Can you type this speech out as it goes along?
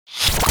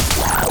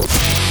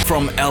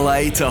From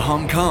LA to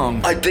Hong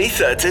Kong,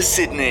 Ibiza to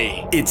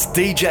Sydney, it's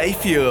DJ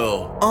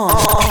Fuel on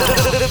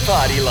The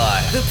Party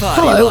Life.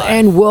 Hello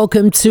and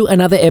welcome to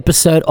another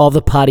episode of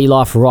The Party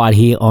Life right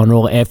here on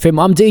Raw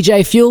FM. I'm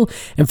DJ Fuel,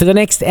 and for the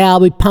next hour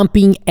we're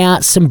pumping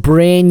out some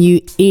brand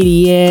new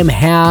EDM,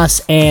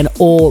 house and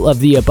all of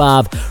the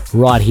above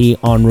right here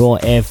on Raw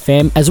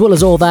FM. As well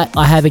as all that,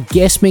 I have a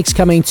guest mix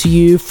coming to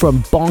you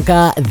from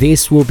Bonka.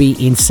 This will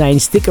be insane.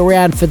 Stick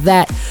around for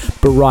that.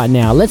 But right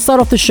now, let's start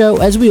off the show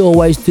as we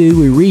always do.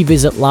 We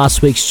revisit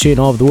last week's tune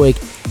of the week.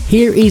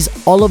 Here is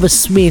Oliver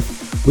Smith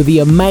with the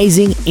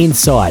amazing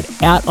Inside,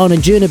 out on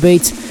Anjuna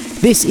Beats.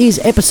 This is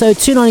episode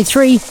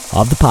 293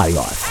 of The Party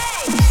Life.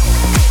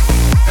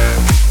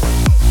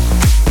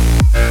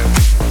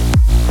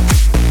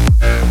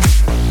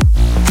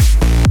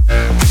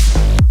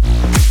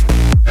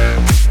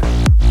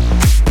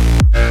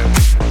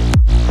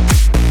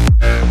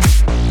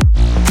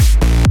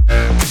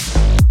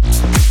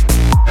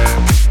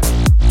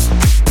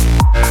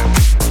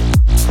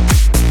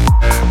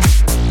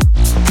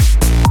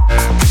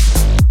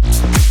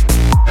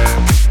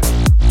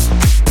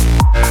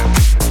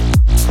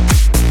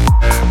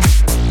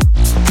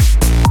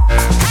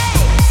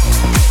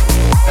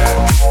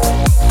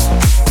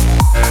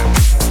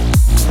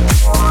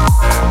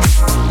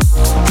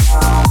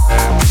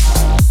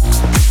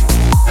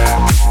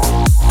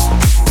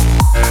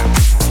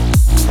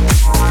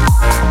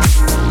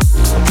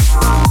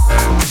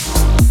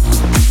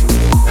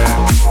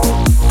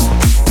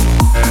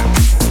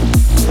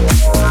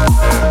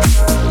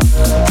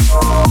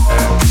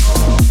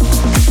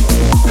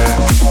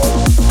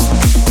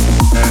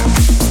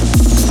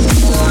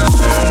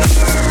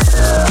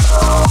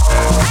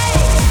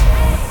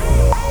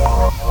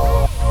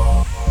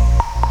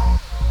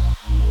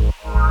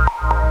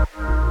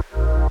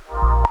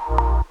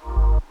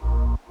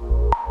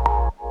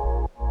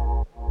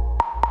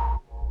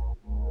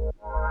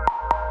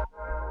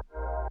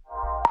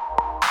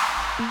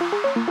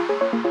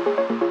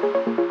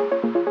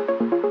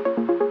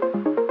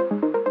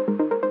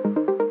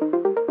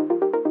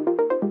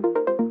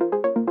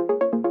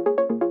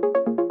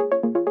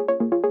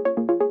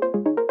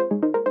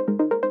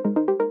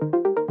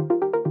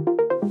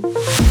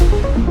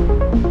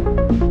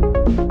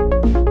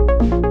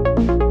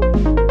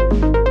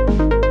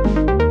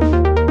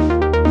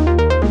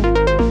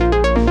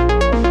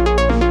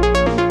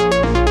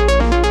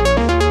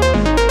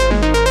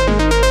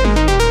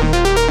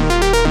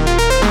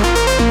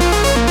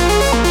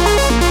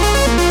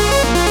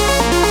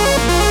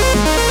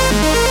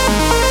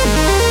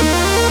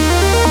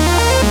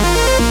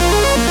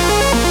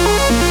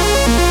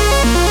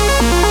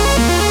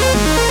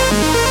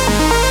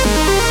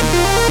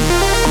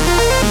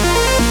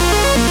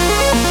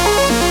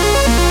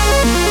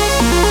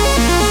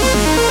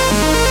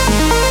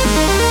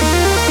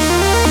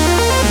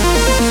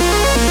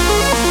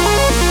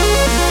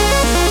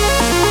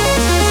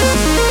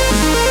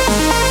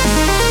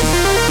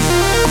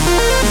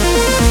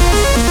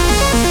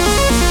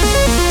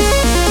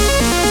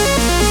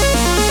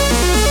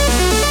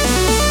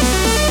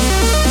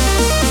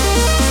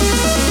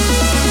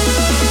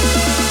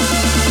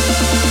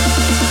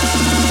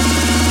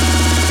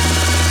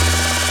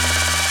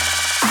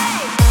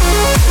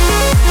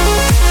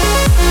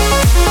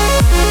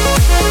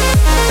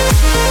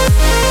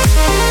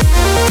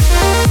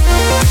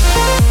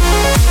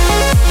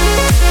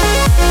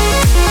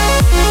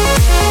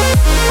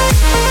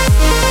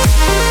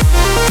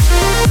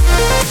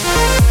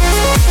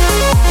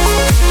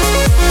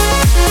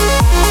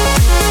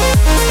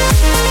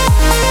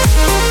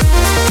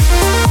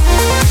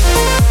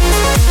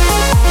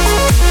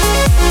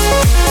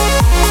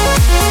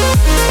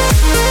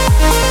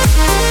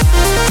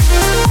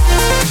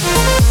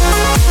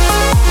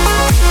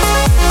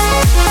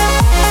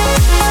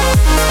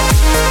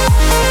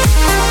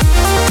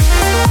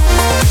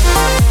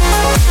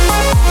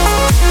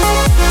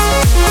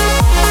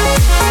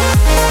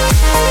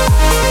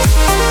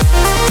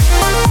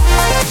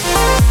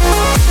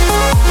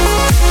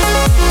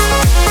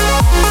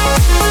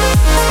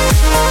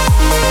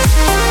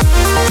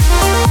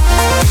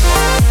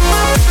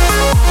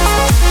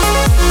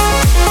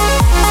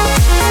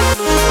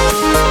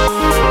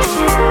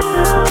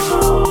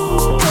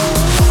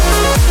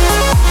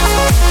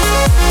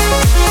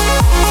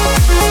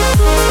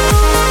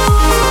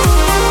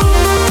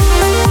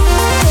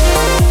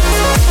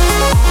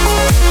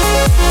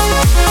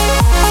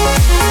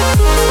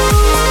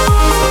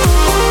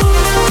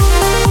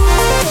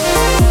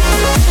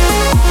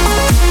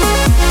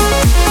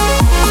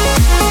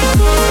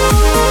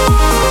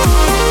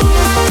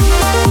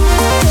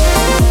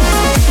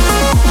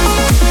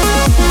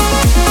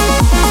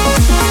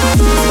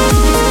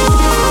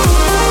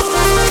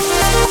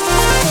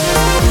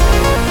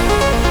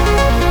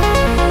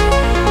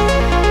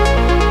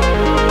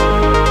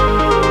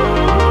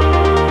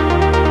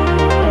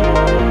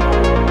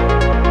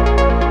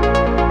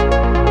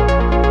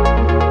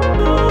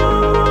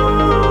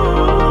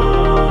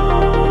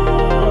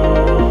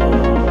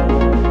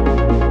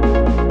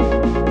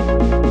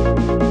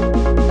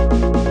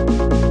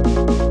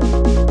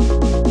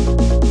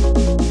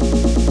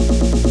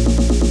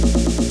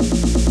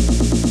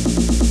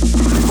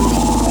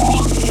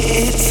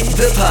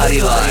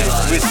 Party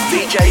Life with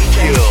DJ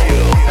Fuel.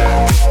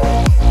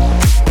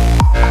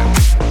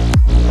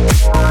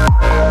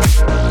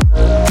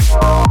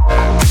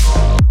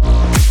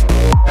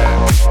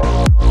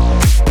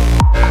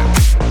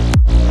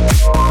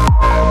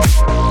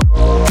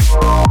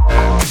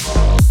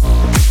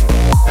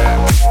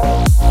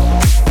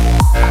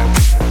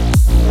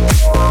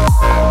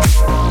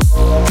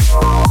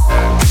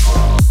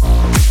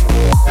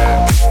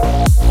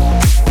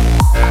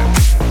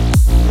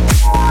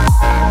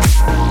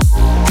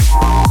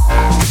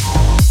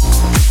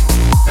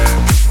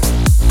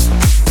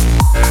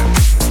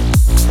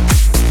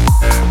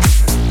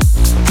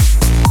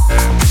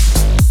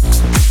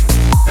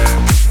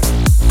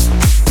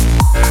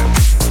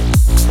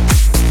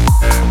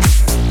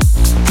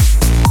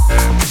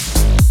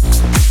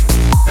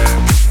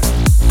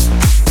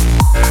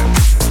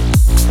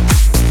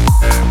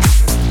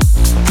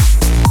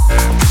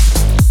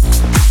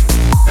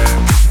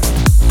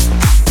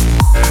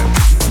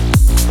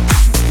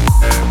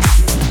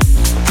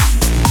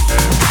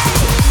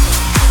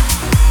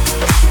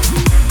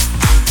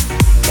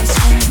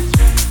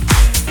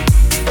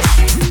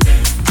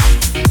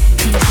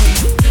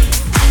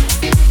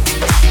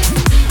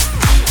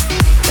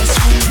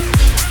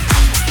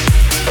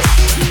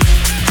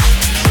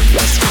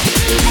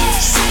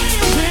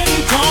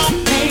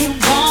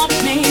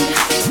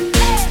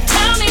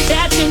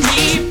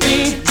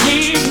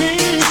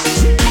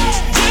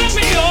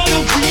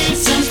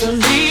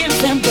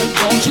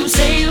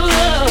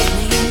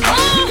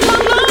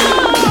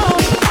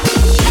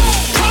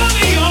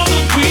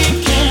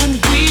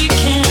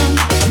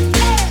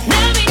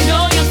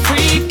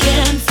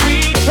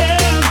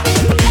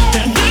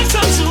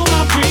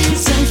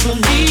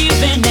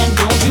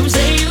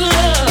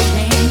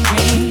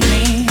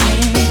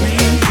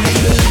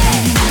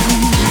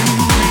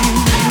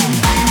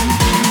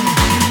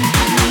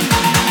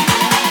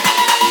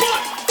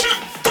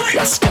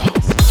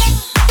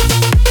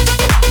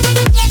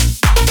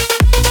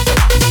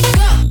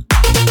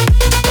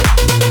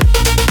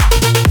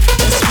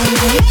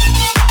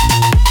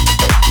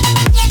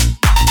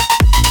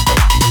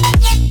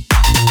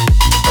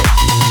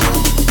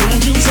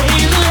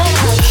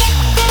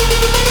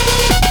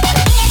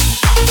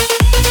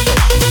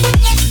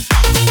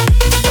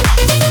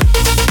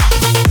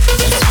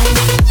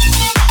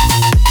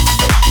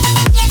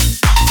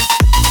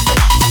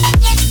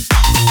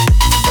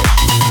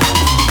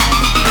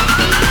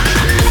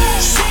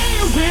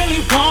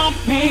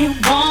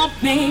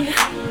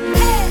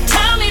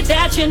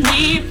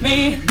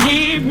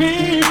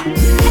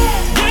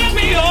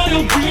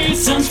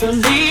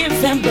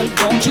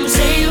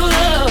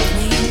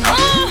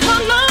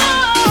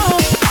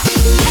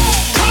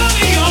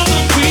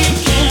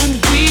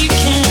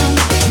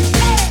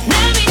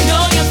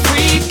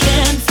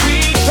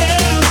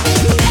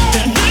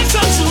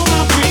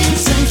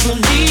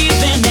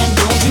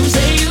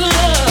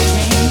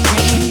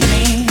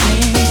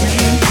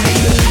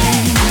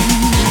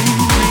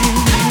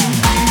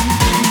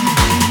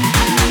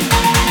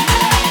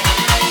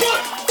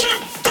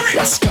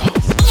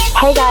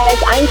 Hey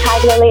guys, I'm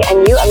Tag Lily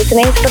and you are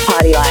listening to The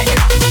Party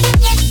Life.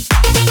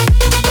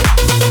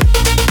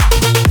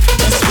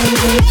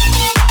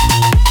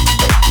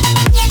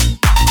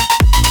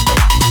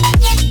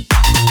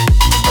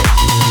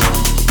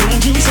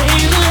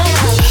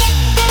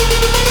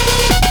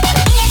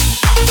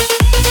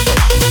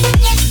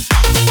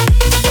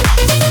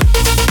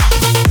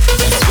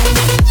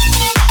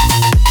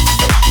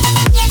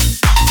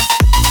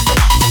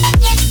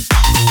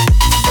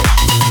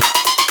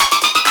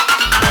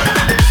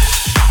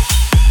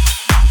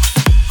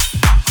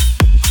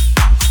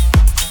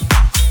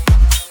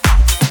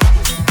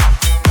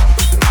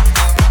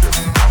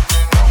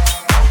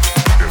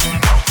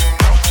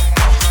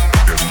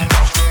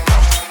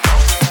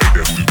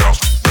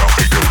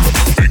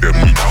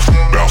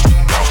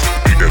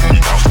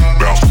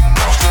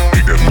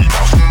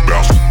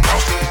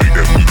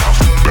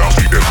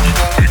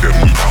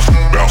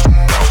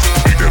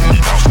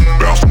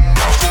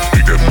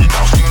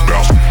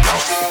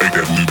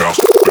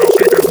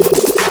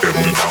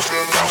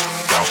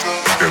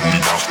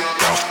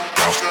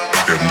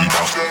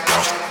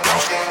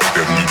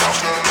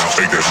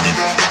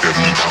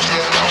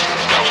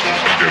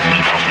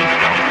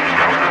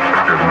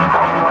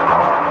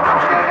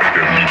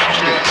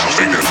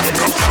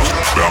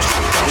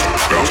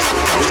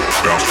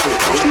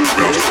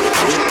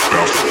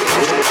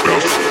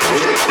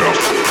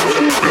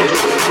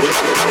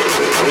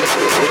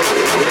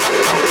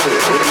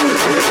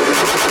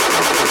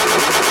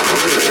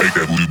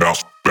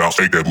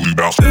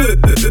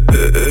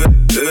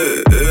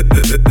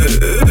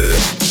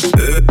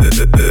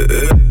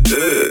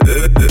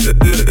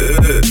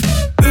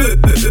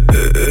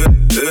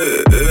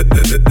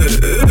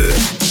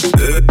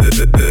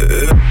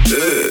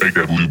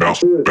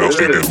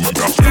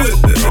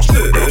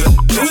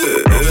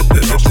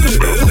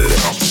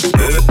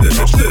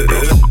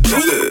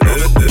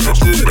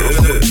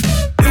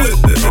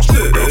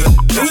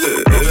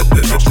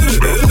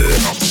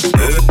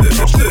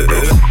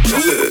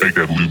 Take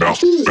that booty bounce.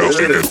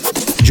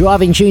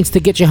 driving tunes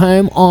to get you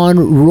home on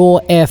Raw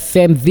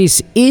FM.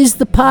 This is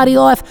The Party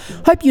Life.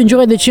 Hope you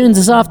enjoyed the tunes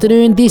this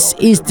afternoon. This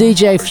is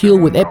DJ Fuel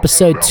with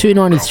episode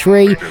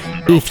 293.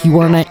 If you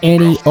want to know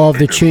any of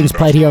the tunes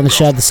played here on the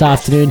show this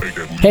afternoon,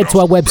 head to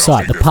our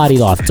website,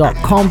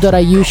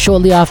 thepartylife.com.au,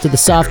 shortly after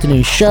this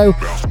afternoon's show,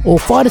 or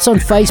find us on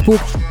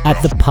Facebook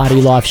at The Party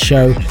Life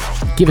Show.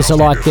 Give us a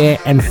like there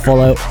and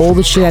follow all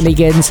the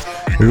shenanigans.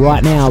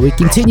 Right now, we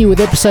continue with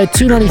episode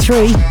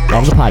 293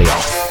 of The Party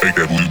Life. Take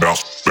that booty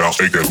bounce, bounce,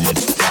 take that booty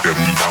bounce. Take that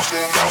booty bounce,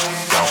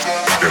 bounce,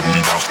 take that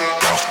booty bounce,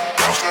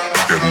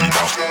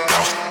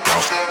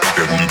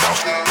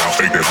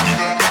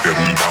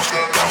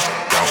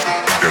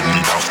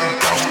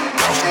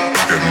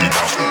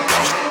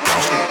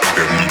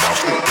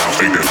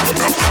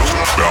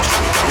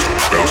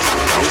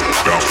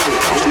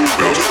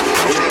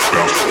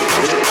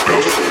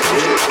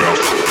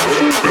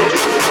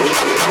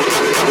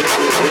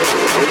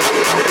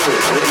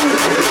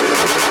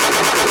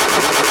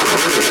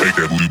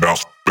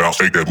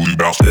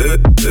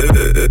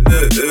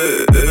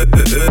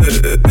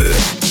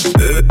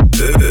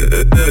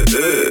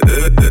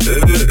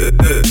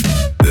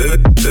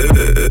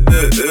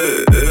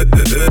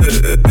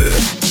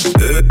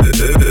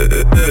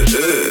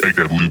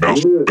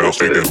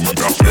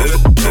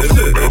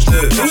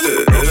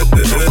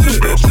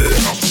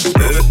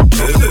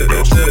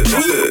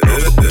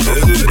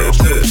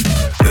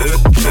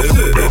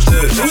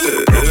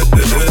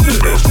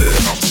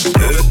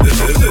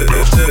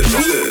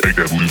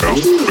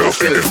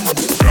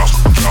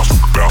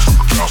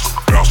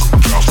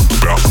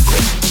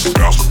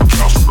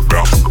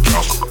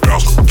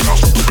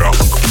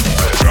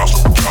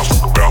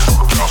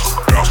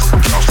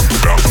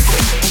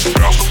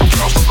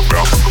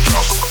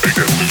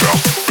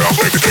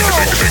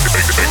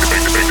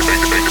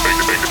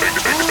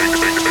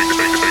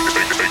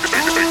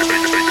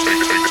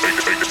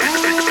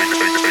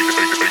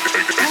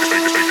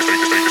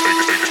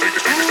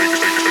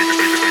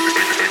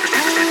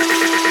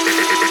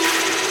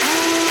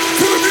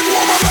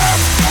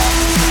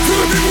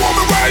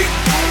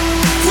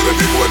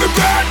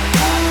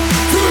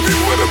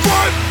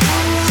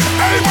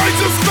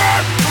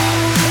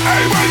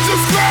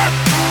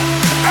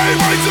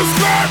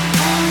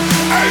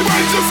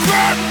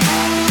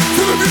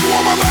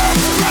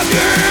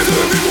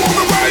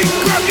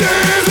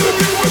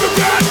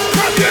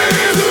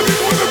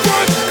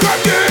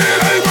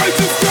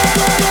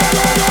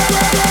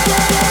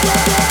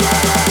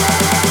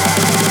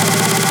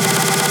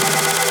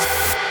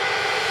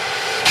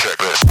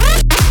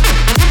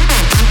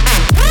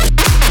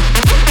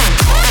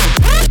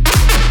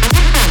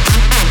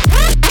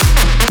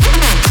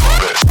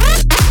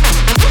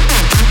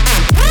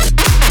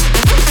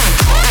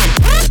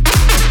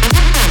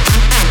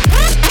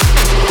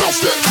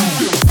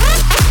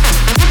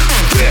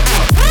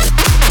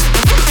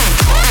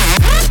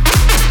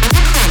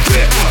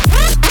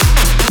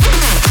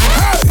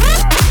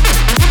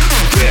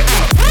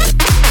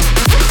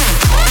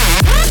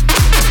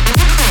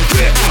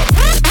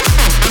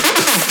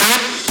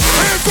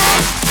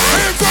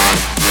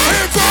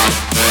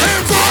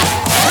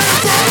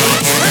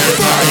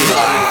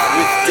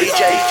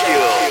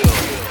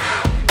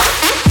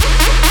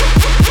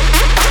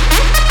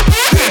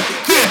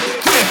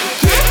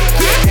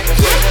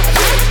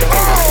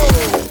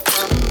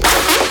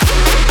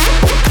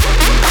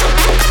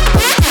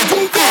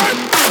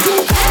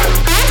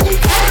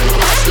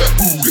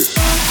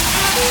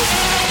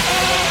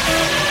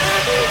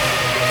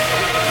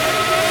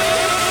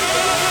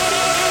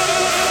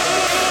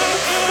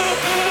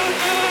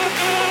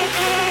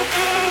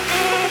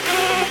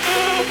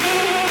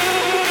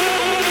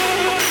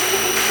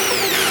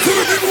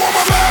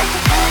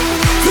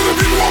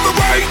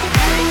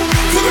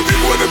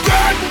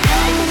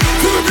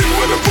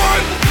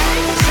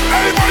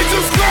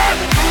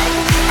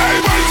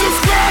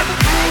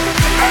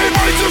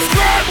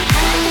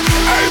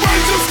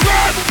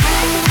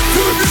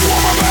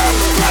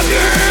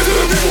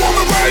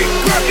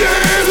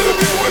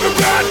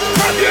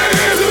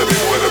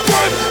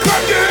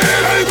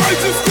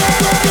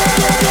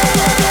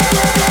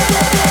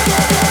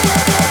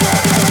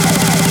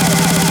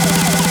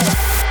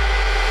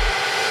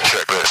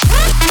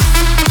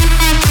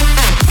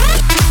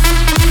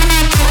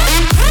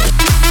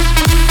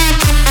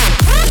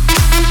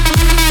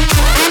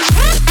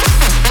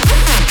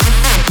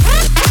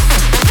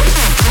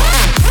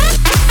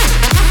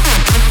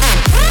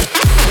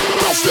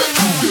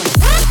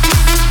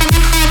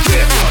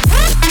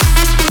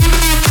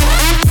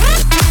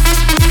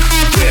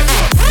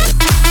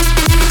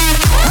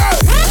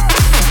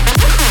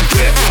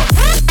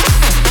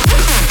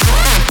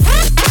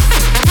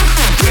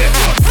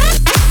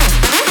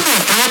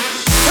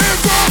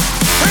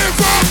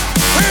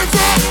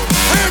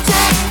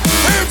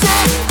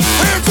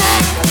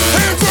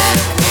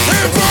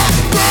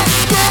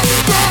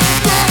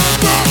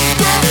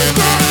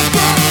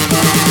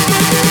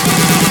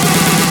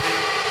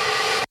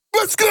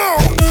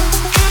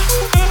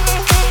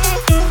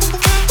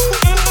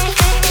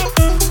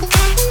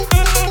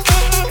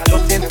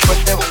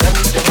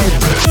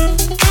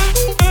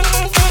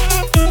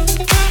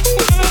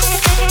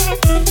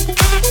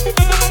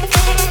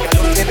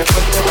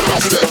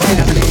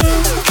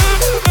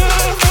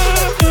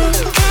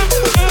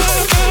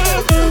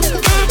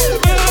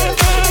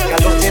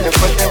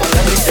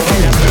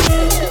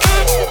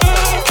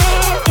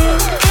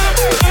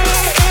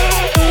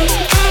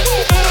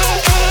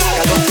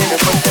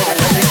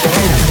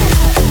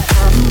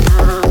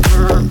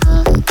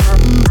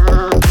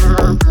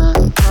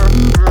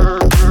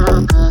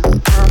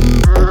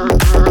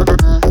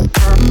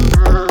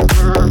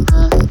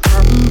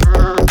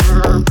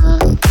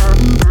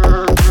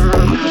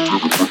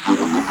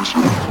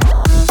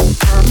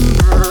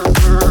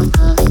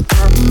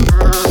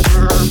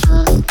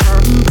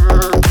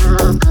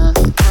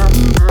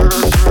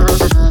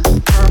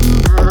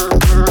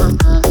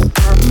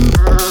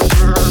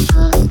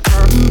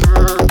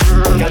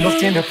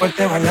 tiene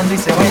fuerte bailando y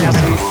se baila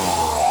así.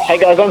 Hey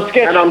guys, I'm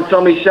Sketch. And I'm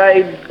Tommy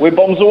Shade. We're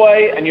Bombs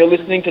Away, and you're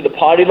listening to The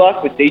Party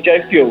Life with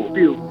DJ Fuel.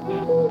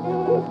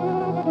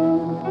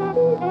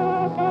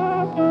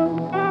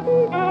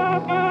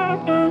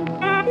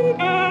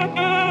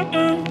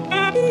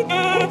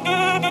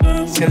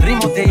 Si el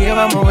ritmo te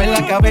lleva a mover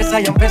la cabeza,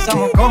 ya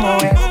empezamos como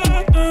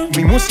es.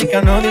 Mi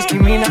música no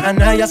discrimina a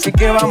nadie, así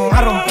que vamos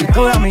a romper.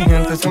 Toda mi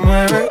gente se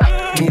mueve.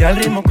 Mira el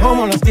ritmo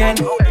como los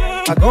tiene.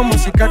 Hago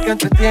música que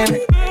entretiene.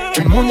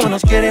 El mundo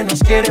nos quiere,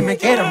 me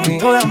quiere a mí.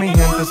 Toda mi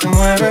gente se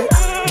mueve.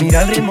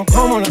 Mira el ritmo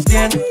como los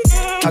tiene.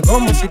 Hago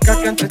música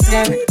que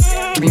entretiene.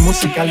 Mi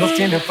música los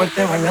tiene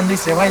fuerte bailando y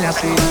se baila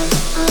así.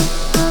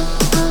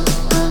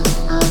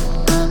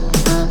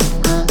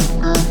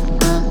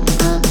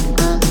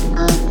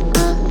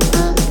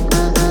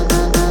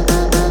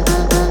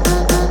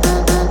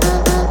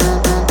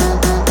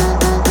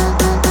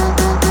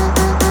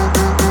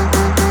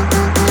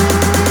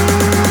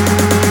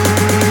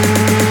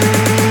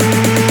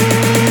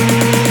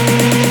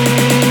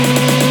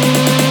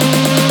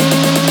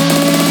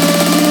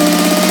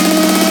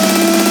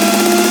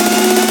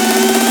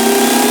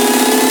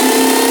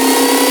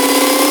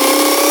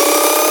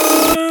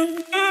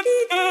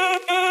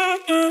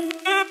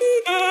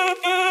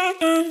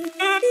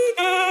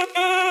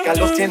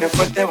 Los tiene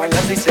fuerte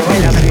bailando y se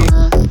baila así.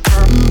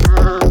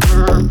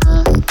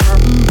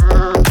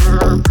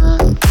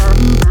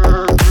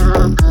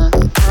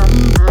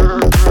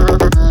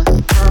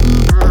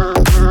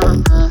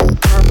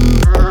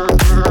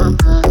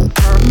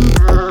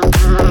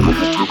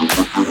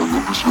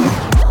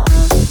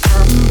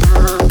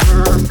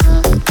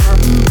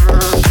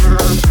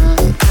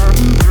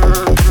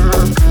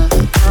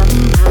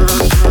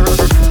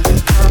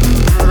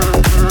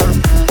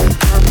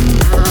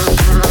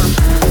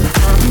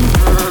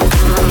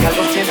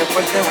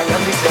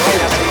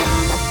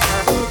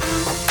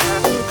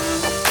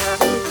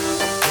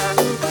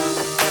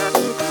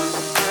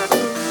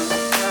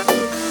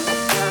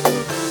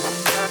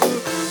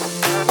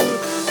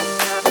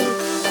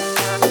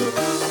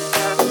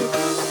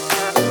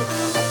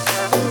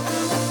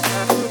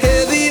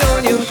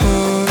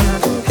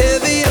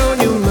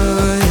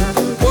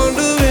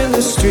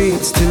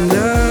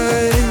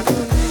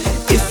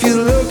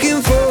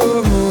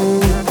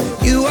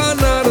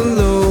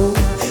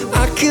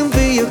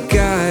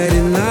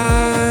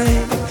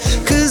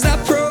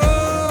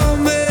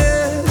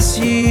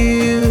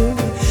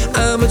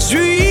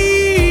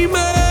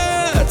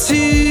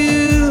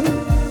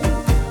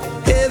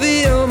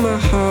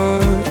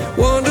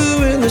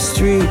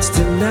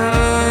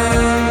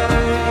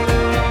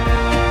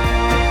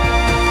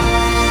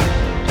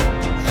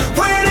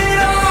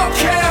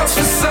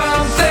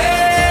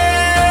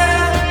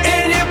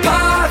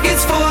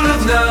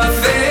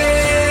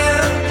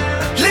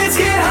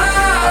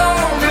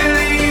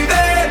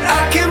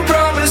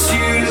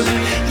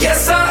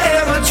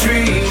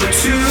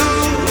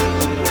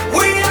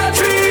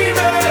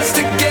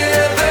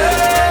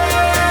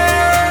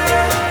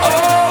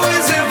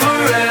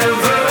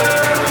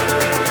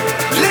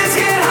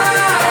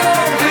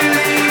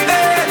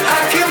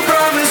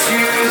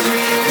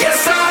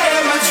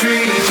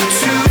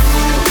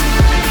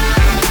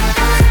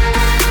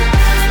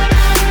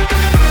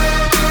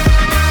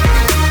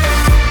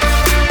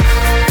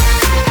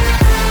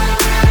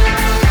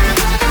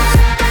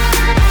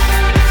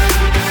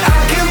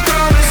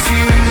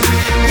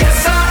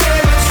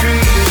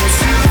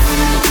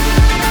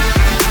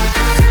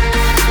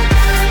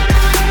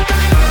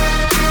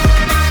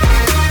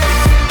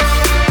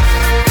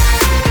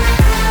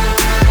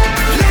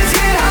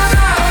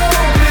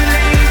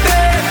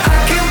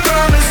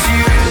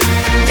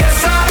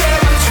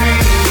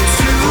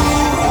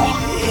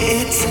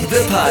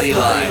 Party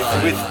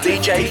Life with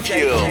DJ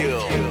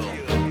Fuel.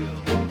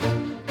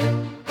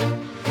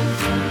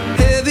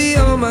 Heavy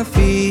on my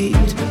feet,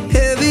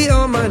 heavy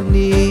on my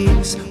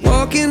knees,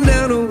 walking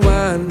down a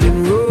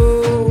winding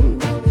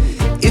road.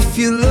 If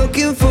you're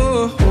looking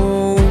for a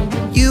home,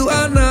 you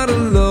are not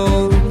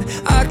alone.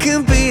 I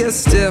can be a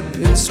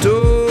stepping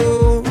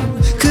stone,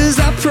 'cause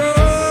I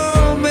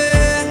promise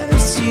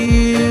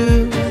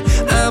you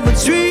I'm a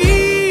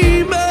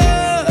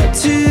dreamer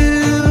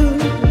too.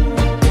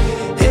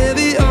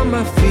 Heavy on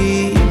my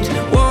feet,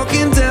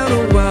 walking down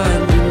a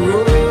winding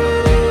road.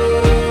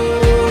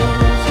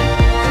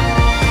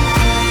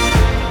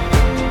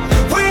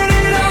 When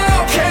it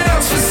all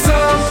counts for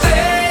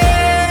something,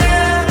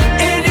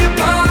 and your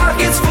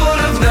pocket's full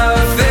of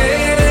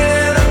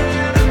nothing,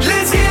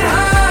 let's get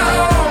high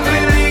on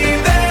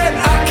believe that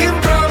I can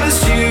promise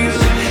you.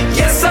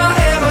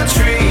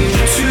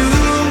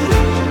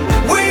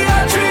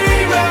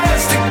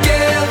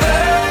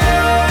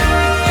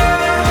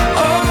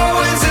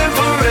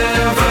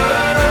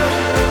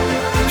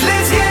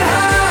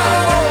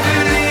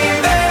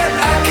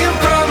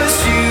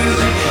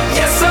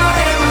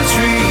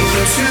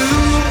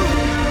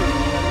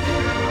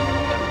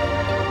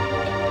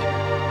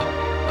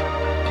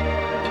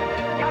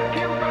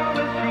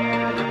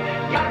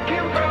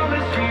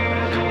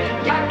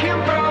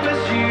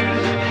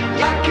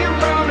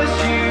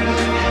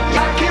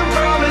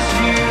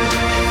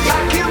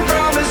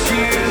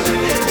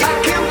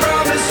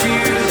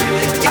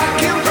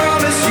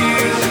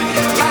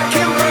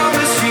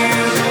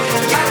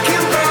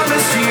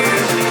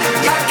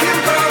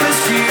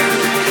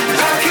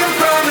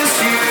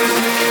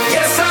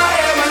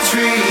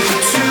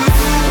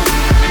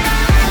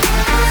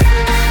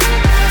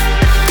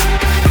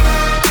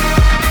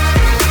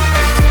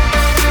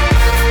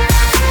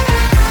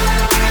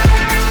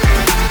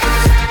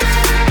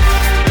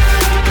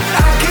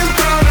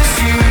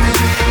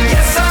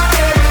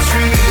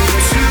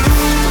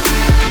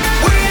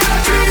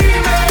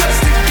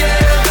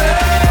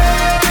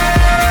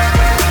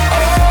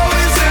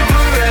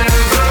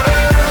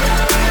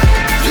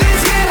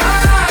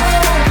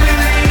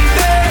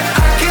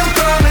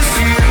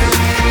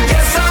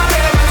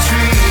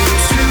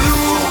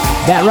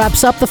 that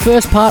wraps up the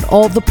first part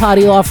of the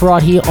Party Life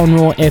right here on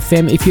Raw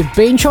FM. If you've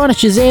been trying to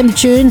Shazam the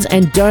tunes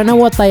and don't know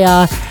what they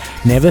are,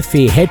 never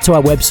fear. Head to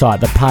our website,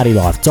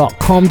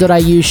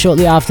 thepartylife.com.au.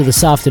 Shortly after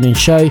this afternoon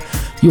show,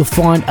 you'll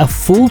find a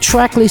full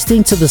track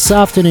listing to this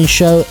afternoon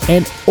show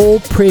and all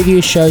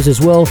previous shows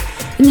as well.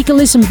 And you can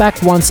listen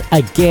back once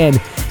again.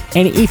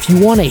 And if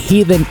you want to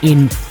hear them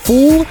in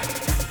full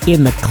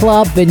in the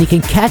club, then you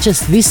can catch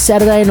us this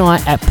Saturday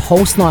night at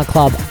Pulse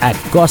Nightclub at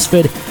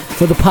Gosford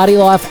for the Party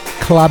Life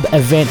Club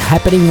event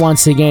happening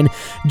once again.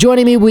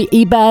 Joining me with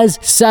Ebaz,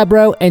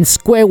 Sabro and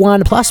Square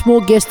One, plus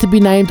more guests to be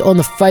named on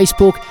the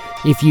Facebook.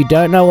 If you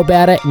don't know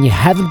about it and you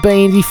haven't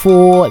been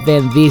before,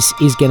 then this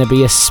is going to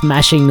be a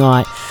smashing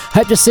night.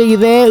 Hope to see you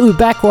there. We're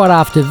back right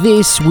after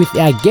this with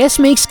our guest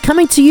mix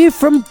coming to you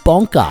from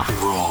Bonka.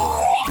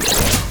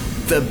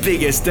 The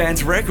biggest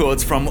dance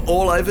records from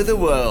all over the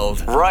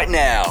world. Right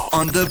now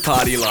on The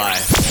Party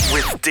Life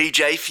with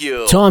DJ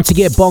Fuel. Time to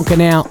get Bonka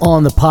now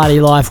on The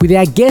Party Life with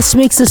our guest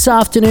mix this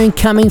afternoon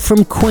coming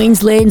from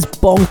Queensland's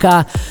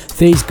Bonka.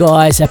 These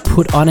guys have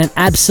put on an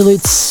absolute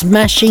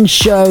smashing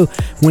show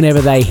whenever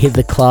they hit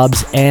the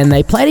clubs, and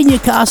they played in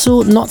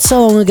Newcastle not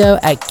so long ago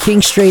at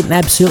King Street and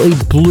absolutely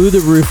blew the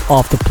roof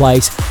off the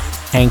place.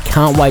 And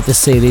can't wait to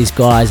see these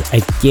guys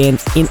again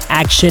in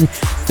action.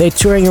 They're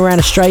touring around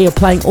Australia,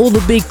 playing all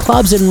the big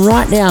clubs, and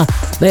right now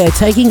they are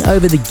taking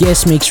over the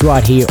guest mix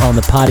right here on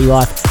The Party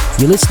Life.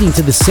 You're listening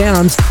to the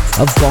sounds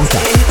of Bonka.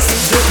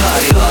 It's The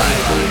Party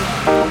Life.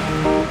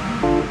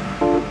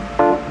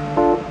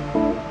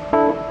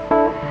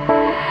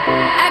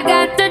 I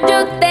got to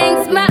do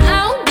things my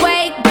own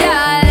way,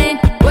 darling.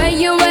 Will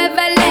you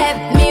ever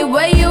let me?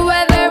 Will you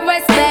ever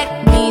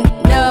respect me?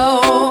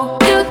 No.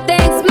 Do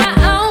things my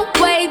own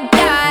way,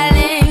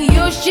 darling.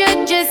 You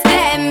should just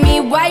let me.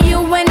 Why you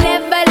will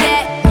never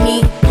let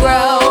me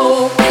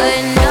grow?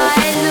 When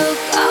I look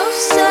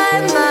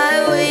outside my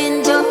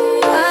window,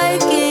 I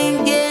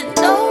can't get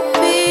no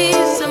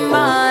peace of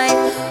mind.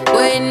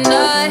 When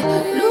I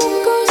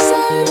look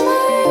outside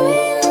my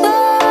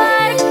window,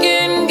 I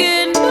can't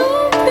get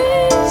no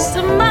peace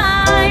of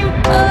mind.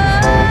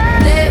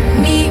 Let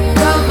me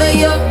cover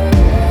you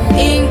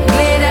in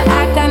glitter,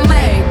 I can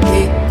make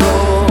it go.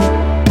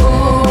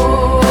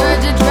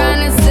 Heard you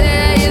tryna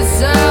sell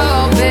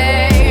yourself,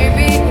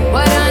 baby,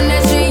 but on the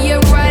street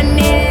you're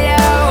running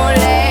low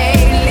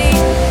lately.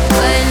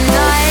 When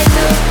I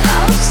look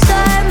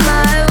outside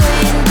my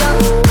window,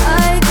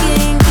 I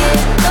can't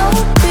get no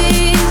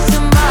peace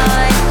of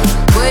mind.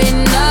 When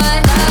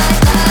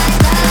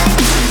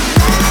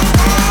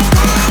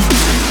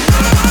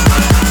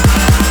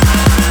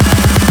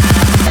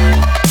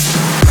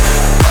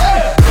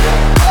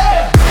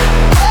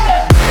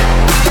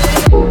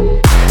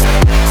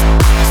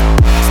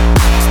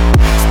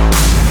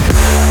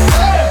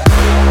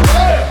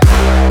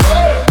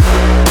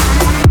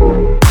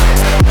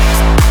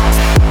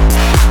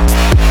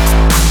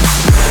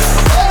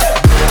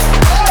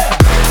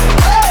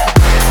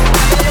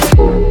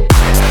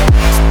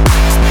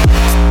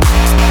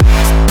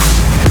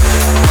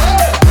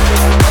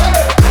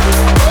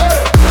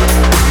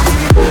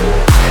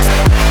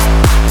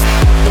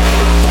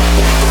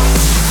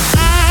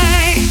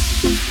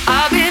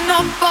I've been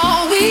up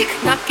all week,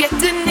 not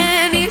getting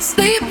any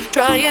sleep,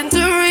 trying to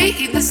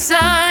read the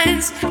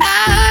signs.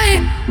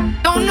 I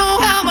don't know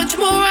how much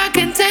more I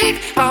can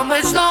take, how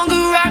much longer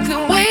I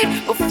can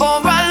wait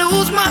before I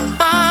lose my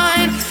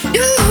mind.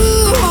 You,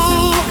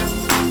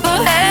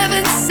 for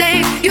heaven's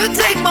sake, you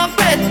take my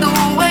breath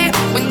away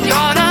when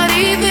you're not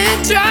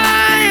even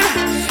trying.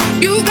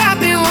 You got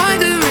me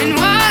wondering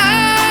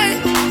why.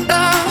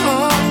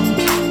 Oh,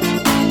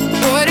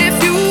 what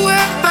if you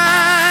were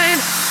mine?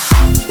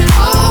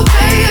 Oh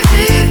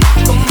baby,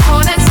 come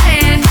on and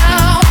stand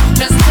down.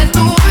 Just let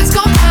the words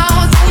come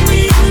out.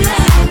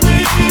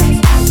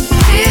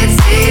 It's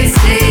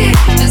easy,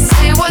 just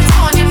say what's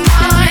on your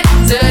mind.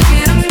 Said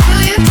it a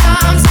million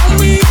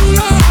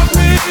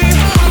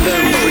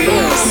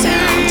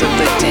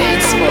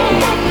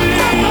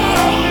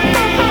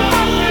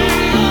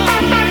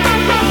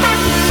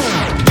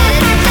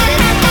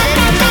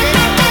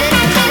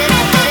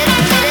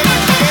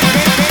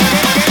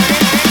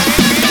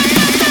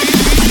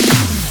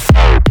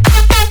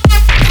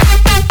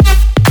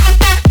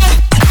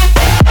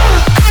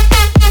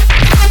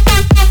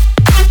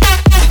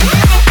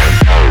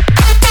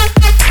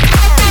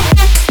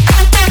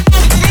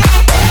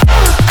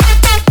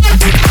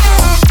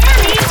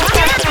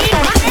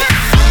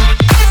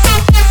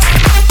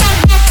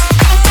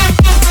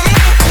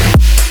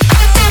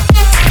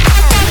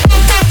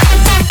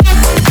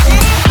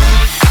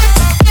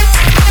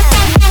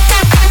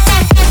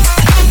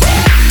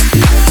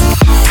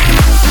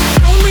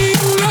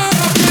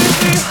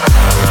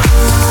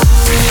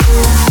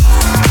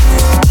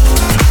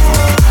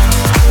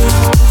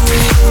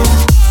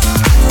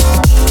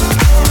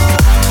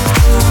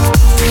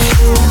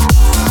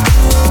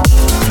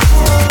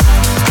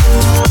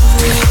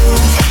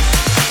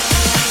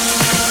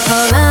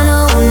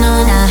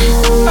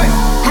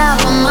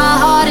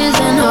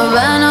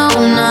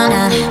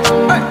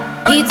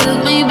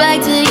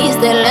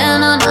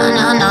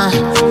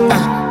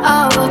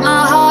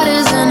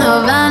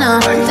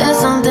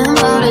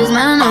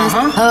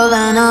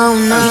no.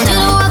 You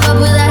didn't walk up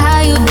with that,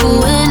 how you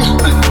doing?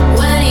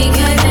 When he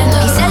came in,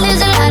 he said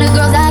there's a lot of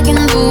girls that can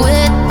do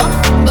it,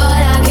 but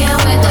I can't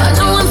wait. I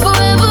know I'm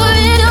forever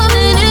in a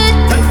minute.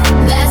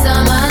 That's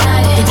on my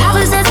night. And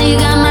Papa says he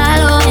got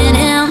Milo in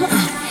him.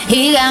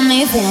 He got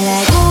me feeling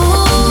like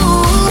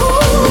ooh.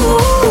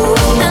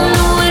 I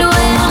knew it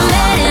when I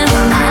met him.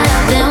 I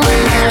loved him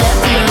when I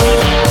left him.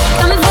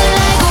 Got me feeling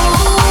like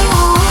ooh.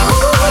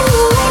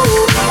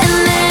 And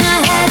then I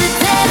had to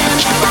tell him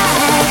I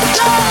had to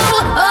go.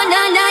 Oh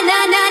na na na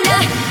na na.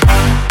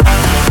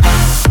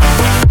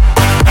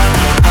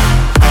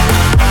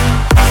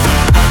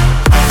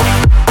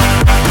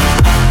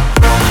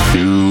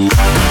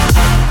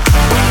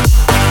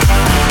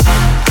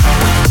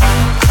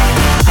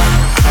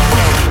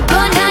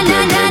 Oh na na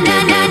na na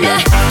na na.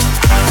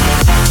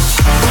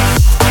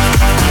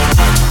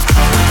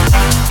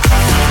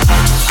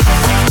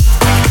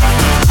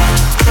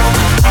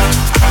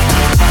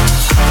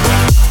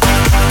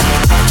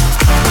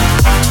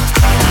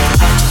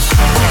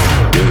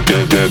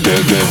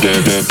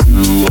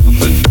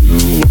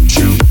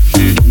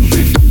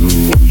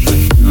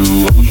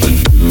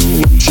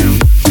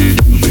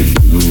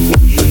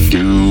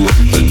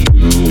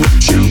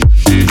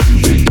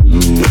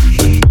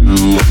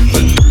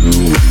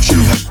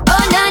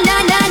 Oh na na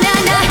na na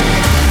na.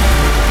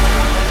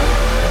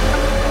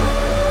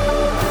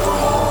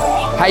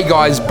 Hey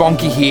guys,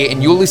 Bonky here,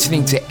 and you're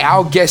listening to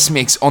our guest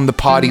mix on The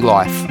Party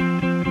Life.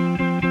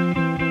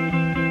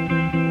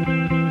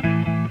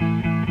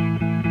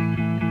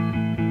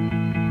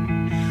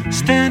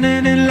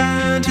 Standing in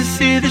line to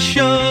see the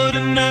show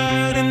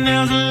tonight, and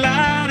there's a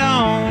light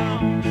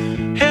on,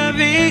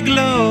 heavy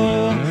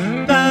glow.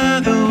 By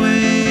the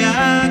way,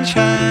 I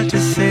tried to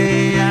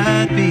say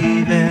I'd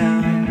be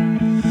there,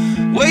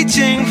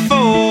 waiting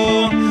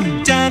for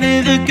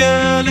Danny the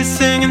girl is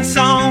singing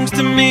songs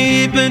to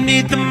me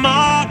beneath the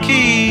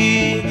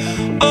marquee.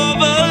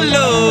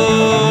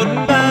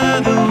 Overload.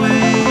 By the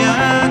way,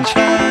 I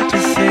tried to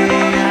say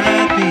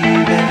I'd be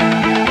there,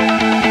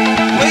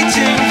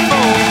 waiting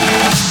for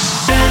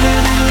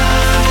standing in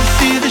line to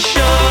see the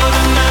show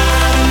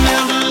tonight, and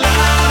there's a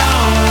light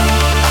on,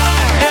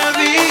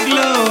 heavy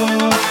glow.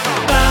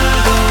 By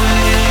the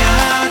way,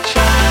 I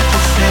tried to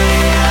say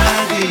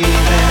I'd be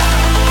there,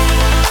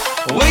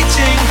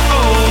 waiting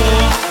for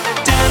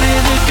Danny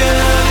the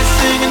girl is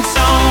singing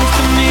songs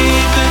to me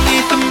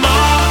beneath the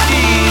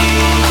marquee.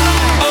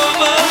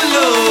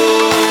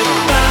 Overload.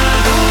 By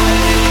the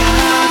way,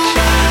 I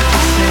tried to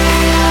say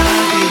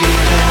I'd be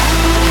there,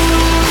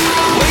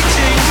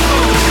 waiting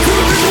for.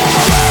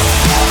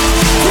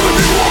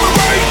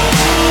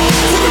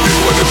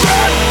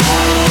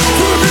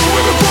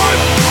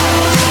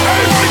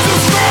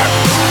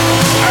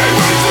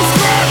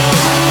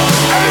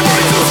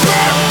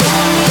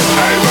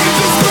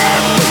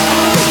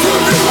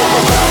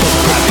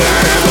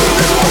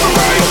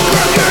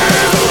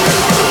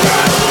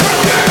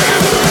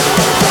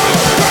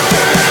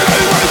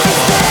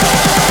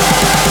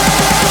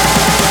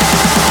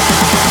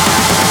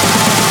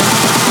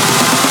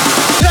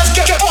 Let's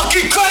get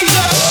fucking crazy.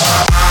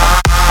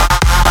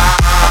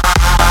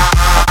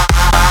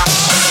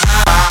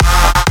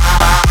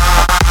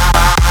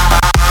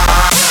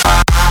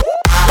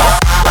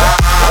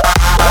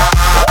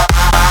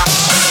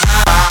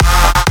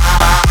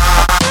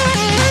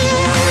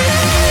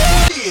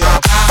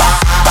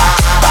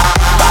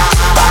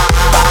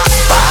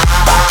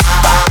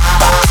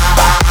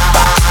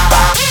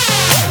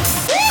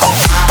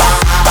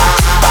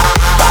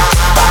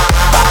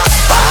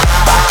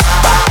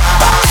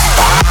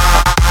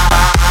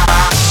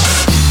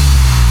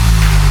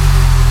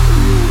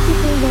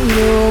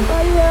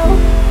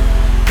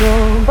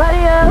 Nobody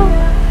else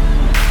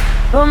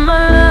but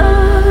my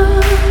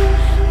love.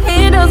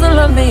 He doesn't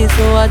love me,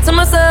 so I tell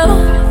myself,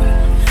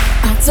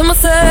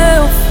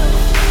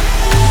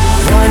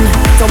 one,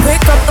 don't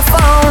pick up the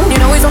phone. You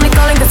know he's only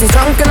calling cause he's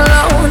drunk and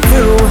alone.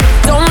 Two,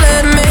 don't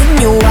let him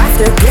in, you have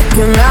to kick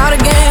him out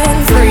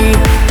again. Three,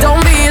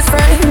 don't be his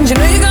friend. You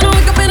know you're gonna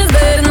wake up in his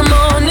bed in the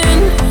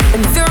morning,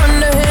 and if you're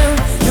under him,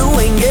 you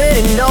ain't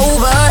getting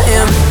over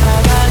him. I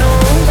got no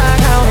rules, I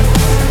got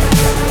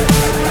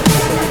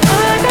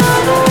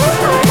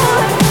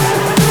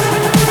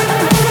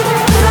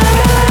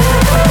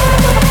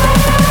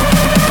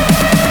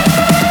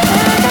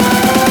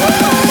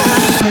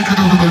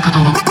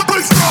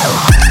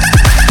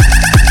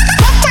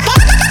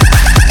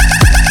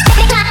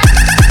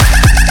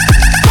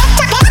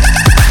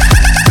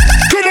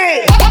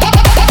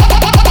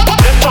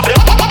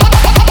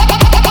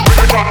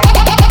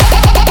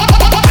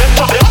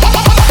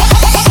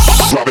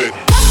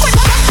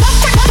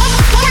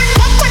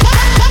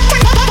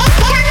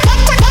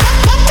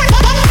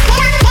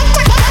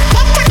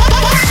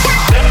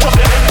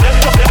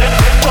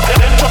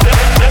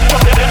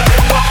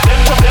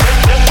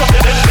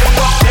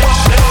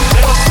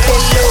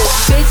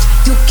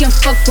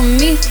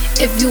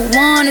if you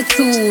wanted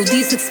to.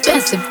 These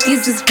expensive,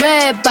 these is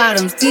red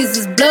bottoms, these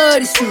is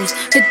bloody shoes.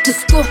 Hit the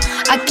school,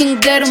 I can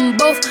get them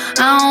both,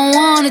 I don't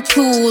wanna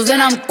choose. And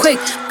I'm quick,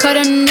 cut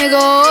a nigga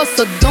off,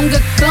 so don't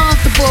get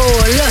comfortable.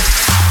 Look,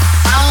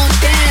 I don't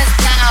dance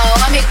now,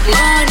 I make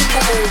money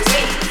moves.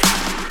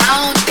 I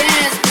don't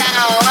dance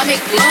now, I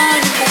make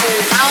money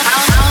moves. I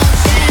don't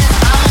dance,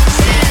 I don't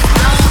dance,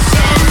 I don't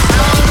dance,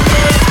 I don't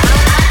dance.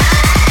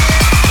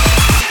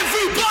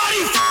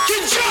 Everybody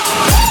fucking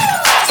jump!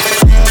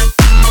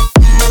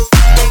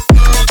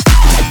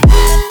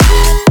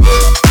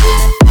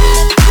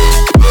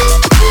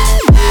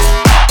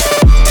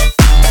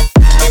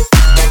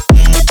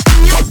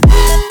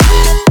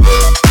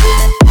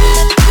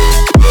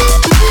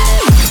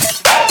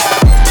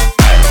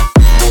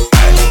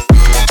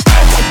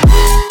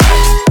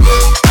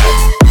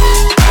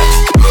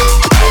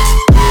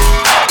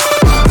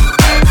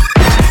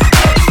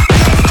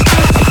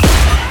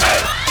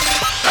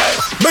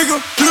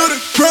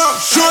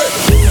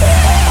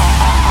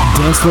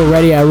 Dancefloor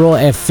Radio Raw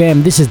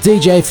FM. This is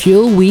DJ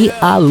Fuel. We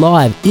are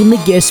live in the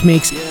guest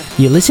mix.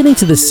 You're listening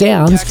to the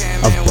sounds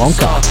of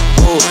Bonka.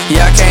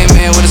 Yeah, I came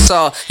in with a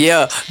saw.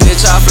 Yeah,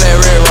 bitch, I flare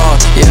red raw.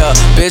 Yeah,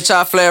 bitch,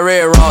 I flare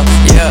red raw.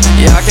 Yeah,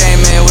 I came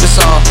in with a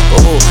saw.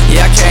 Ooh,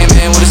 yeah, I came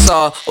in with a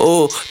saw.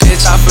 Ooh,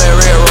 bitch, I flare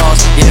red raw.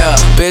 Yeah,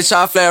 bitch,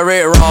 I flare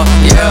red raw.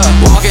 Yeah,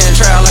 walking in the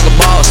trap like a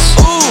boss.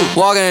 Ooh,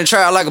 walking in the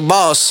trap like a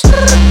boss.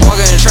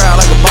 Walking in the trap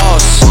like a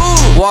boss.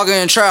 Ooh, walking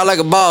in the trap like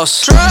a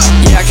boss.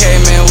 Yeah, I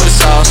came in with a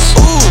sauce.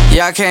 Ooh,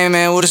 yeah, I came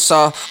in with a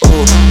saw.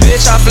 Ooh,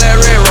 bitch, I flare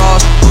red raw.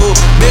 Ooh,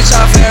 bitch,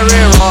 I flare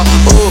red raw.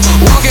 Ooh,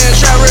 walking in the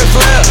trap red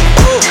flare.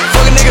 Ooh,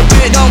 fuck a nigga,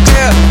 bitch, don't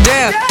care.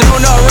 Damn,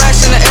 throwing up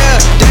racks in the air.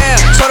 Damn,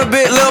 told a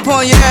bit, lil'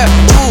 pon, yeah.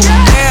 Ooh,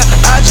 damn,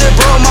 I just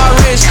broke my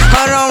wrist.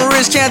 100 on my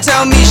wrist, can't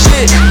tell me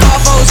shit.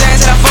 5-4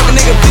 Zans and I fuck a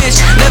nigga, bitch.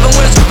 Never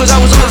went to school cause I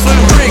was always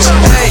flipping bricks.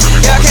 Hey,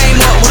 yeah, I came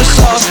up with a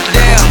sauce.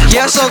 Damn,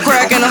 yeah, I so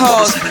crack in the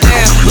halls.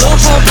 Damn, lil'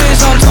 pon,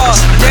 bitch, on top.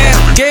 Damn,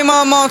 gave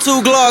my mom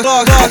 2 Glock.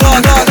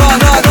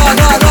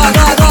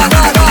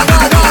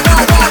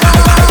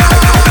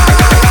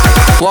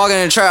 Walking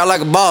in the trap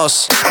like a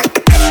boss.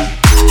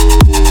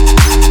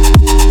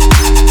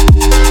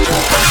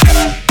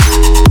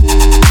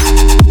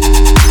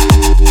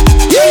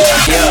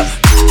 Yeah.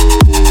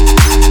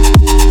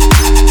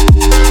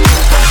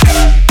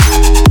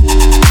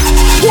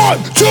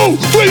 1, 2,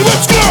 3,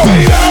 let's go!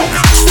 Fade out,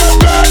 step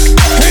back,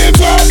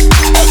 hands up,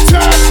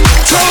 attack,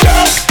 turn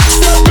out,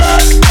 step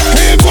back,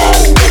 hands up,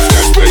 make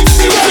that space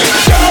music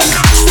down,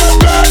 step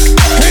back,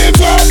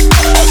 hands up,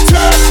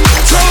 attack,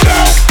 turn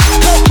out,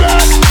 come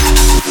back,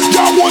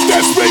 y'all want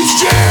that Space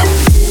Jam?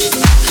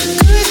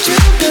 Could you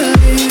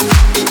believe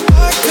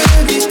I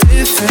could be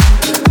different?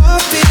 I'll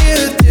be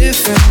the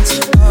difference.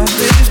 I'll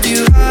lift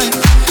you high,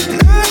 and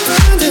I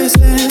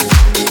understand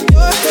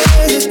your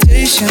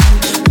hesitation,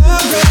 my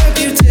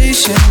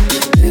reputation.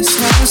 It's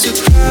no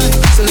surprise,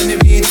 so let me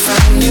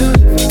redefine you,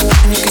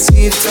 and you can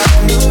see it's all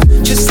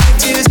new, just like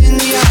tears in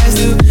the eyes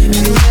do.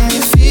 And when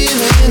you're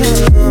feeling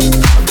alone,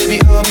 oh baby,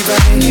 I'll be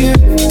right here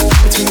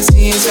between the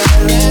sea and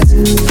silence.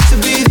 So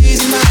breathe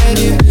easy, my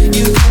dear.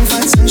 You can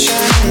find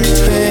sunshine in the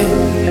rain.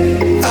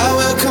 I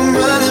will come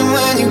running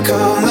when you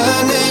call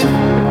my name.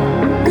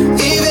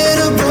 Even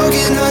a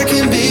broken heart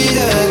can beat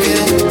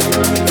again.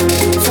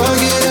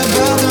 Forget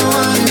about the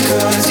one who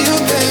caused you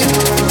pain.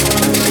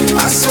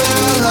 I swear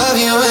I love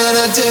you in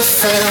a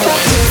different way.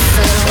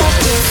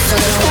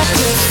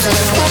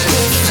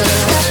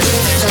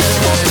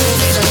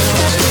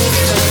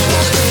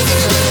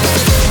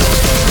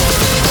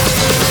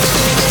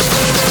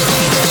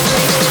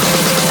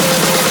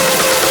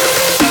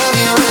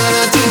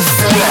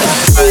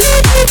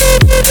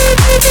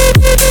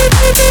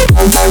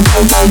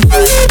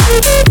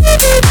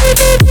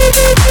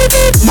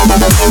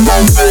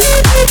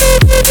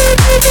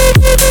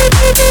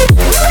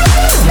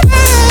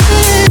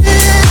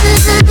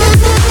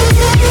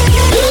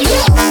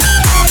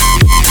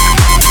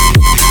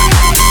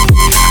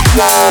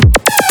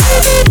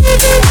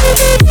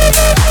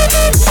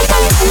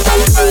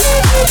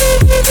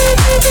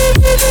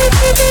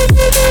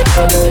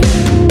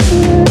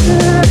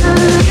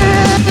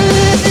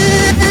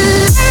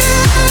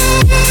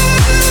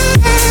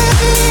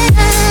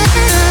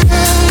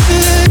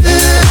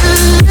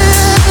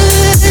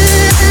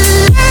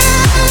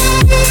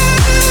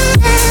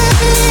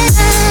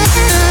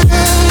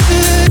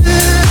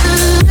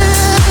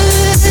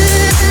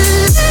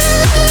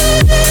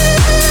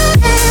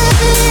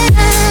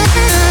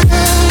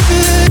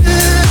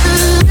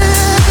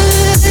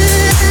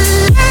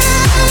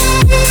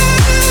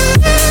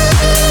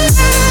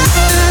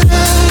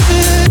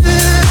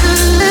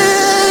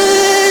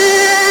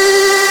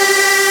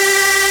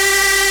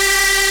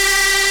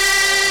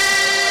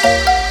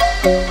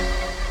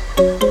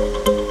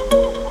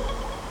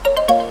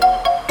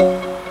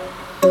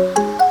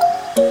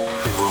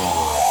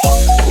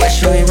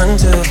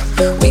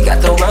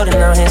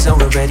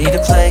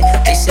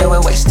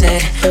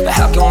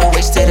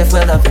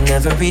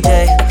 Every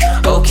day,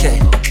 okay.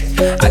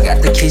 I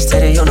got the keys to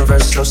the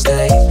universe, so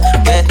stay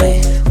with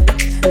me.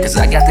 cause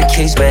I got the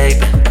keys, babe.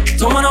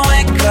 Don't wanna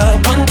wake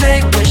up one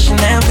day wishing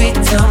that we'd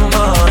done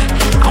more.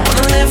 I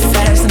wanna live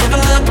fast and never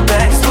look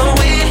back. That's what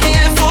we're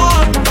here for.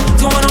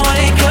 Don't wanna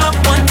wake up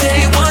one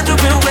day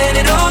wondering when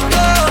it all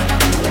goes.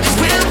 Cause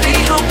we'll be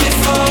home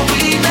before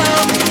we know.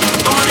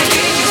 I wanna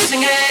hear you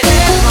sing it.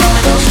 Hey,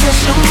 mama, don't stress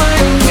your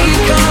mind. We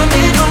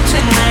coming home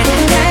tonight.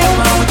 Hey,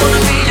 mama, we're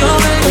gonna be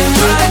alright.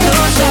 Dry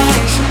those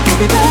eyes. We'll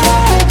be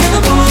back in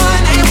the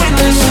morning when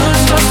the sun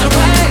starts to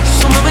rise.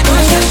 So mama, don't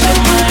stress your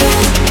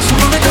mind. So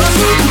mama, don't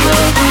stress your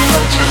mind.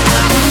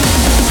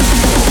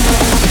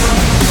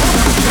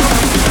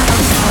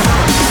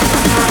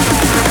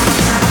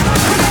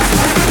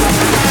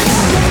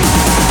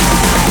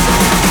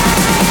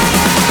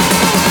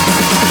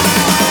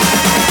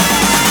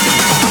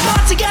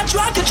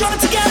 Drunk and trying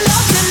to get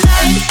lost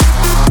tonight.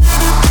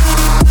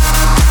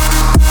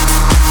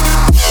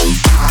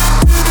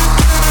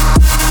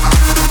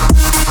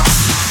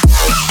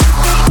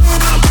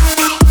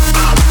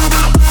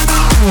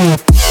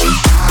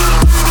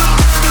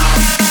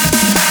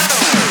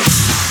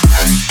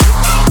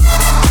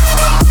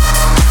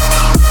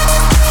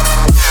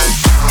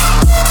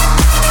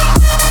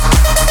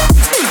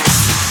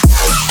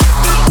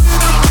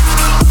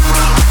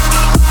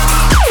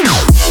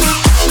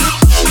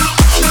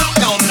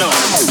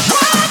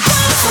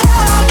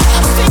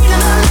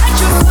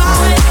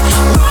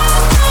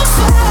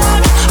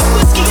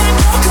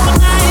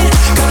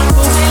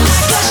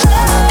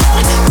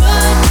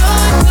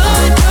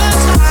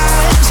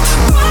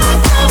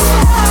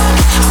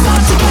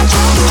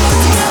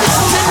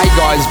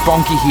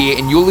 Bonky here,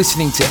 and you're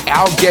listening to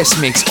our guest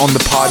mix on The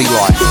Party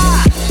Life.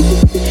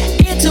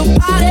 It's a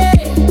party,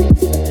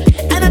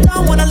 and I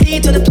don't wanna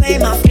leave till they play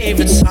my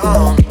favorite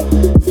song.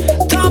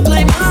 Don't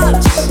play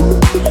much,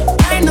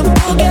 ain't the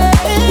boogie.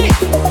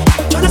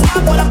 Tryna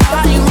stop what I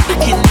party, I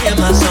can hear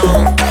my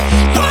song.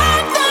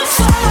 What the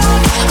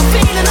fuck? I'm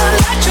feeling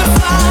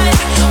electrified.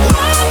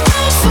 What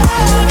the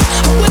fuck?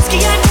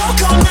 Whiskey and coke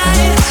all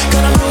night.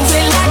 Gonna move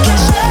it like I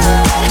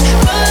should.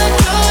 Good,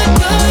 good,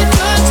 good,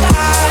 good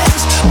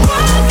times.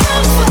 What the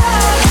fuck?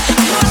 I'm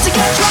about to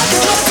get drunk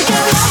and drunk to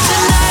get lost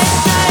tonight.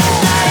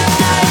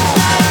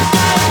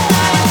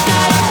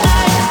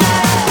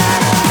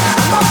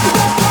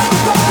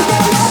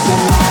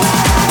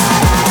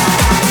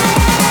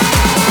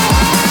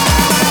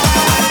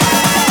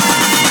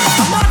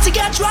 I'm about to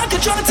get drunk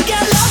and drunk to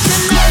get lost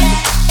tonight.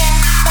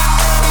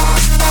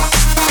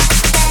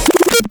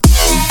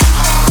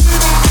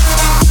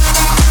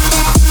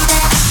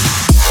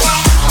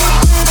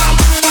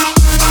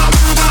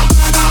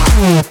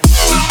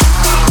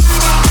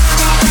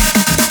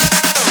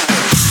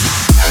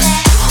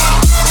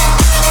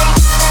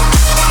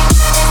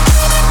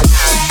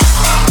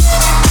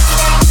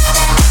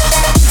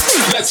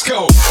 Let's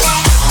go.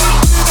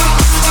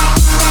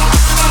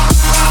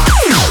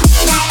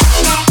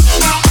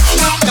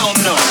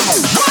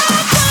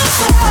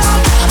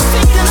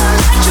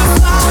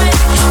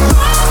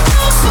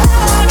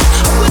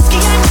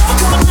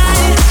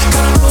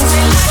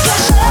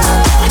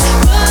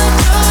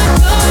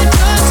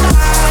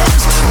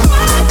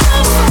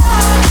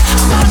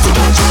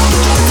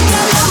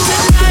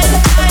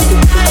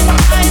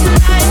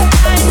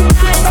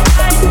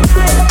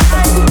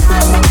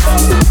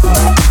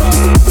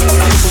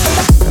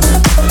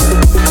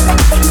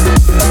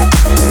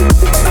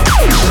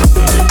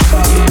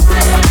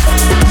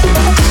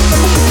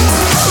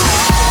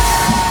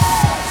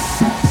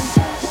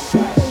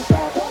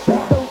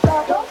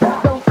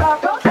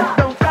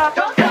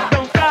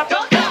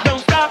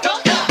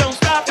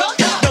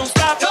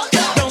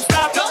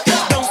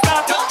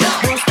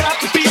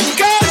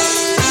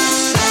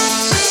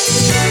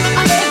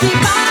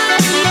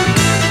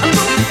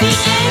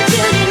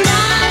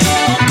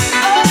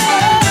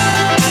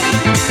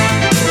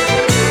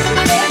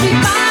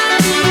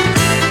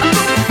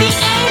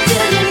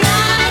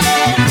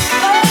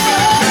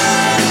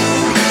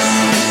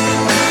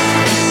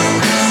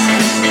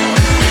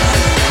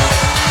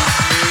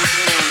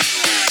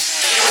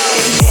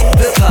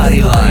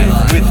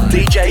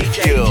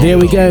 There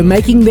we go,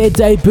 making their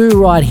debut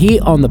right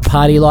here on The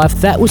Party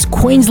Life. That was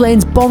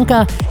Queensland's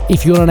Bonka.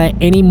 If you want to know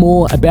any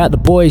more about the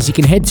boys, you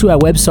can head to our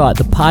website,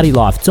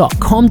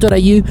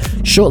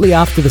 thepartylife.com.au, shortly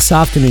after this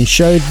afternoon's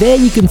show. There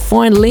you can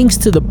find links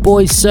to the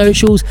boys'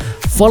 socials.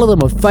 Follow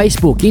them on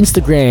Facebook,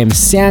 Instagram,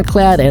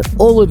 SoundCloud, and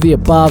all of the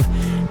above.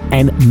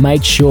 And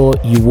make sure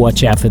you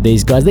watch out for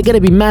these guys. They're going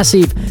to be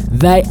massive.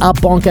 They are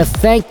bonker.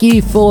 Thank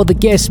you for the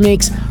guest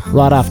mix.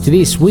 Right after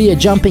this, we are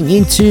jumping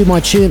into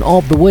my tune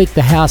of the week,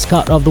 the house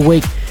cut of the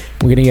week.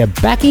 We're going to go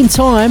back in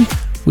time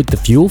with the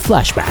Fuel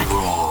Flashback.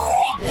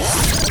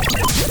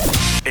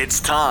 It's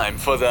time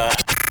for the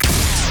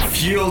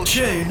Fuel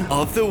Tune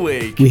of the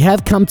Week. We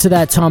have come to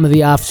that time of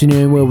the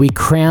afternoon where we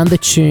crown the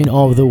tune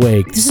of the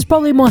week. This is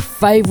probably my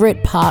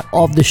favourite part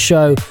of the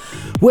show,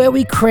 where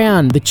we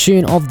crown the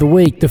tune of the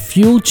week, the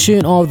Fuel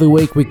Tune of the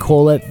Week we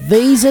call it.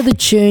 These are the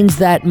tunes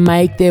that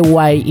make their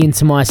way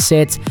into my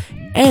sets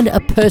and are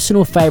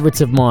personal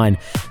favourites of mine.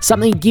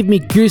 Something that give me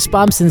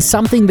goosebumps and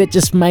something that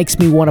just makes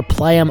me want to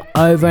play them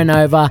over and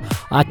over.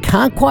 I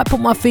can't quite put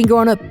my finger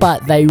on it,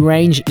 but they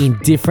range in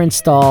different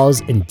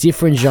styles and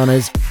different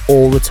genres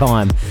all the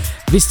time.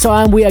 This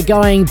time we are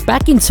going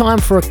back in time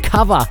for a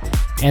cover,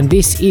 and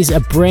this is a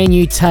brand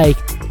new take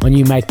on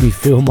You Make Me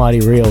Feel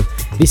Mighty Real.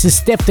 This is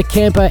Steph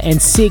DeCampo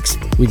and Six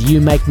with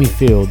You Make Me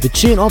Feel, the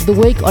tune of the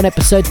week on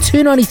episode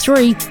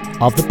 293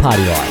 of The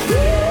Party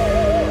Life.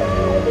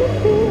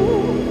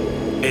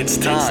 It's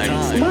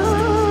time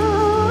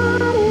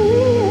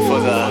for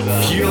the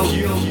Fuel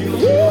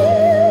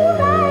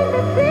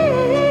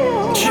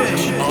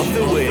Tune of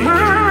the Week.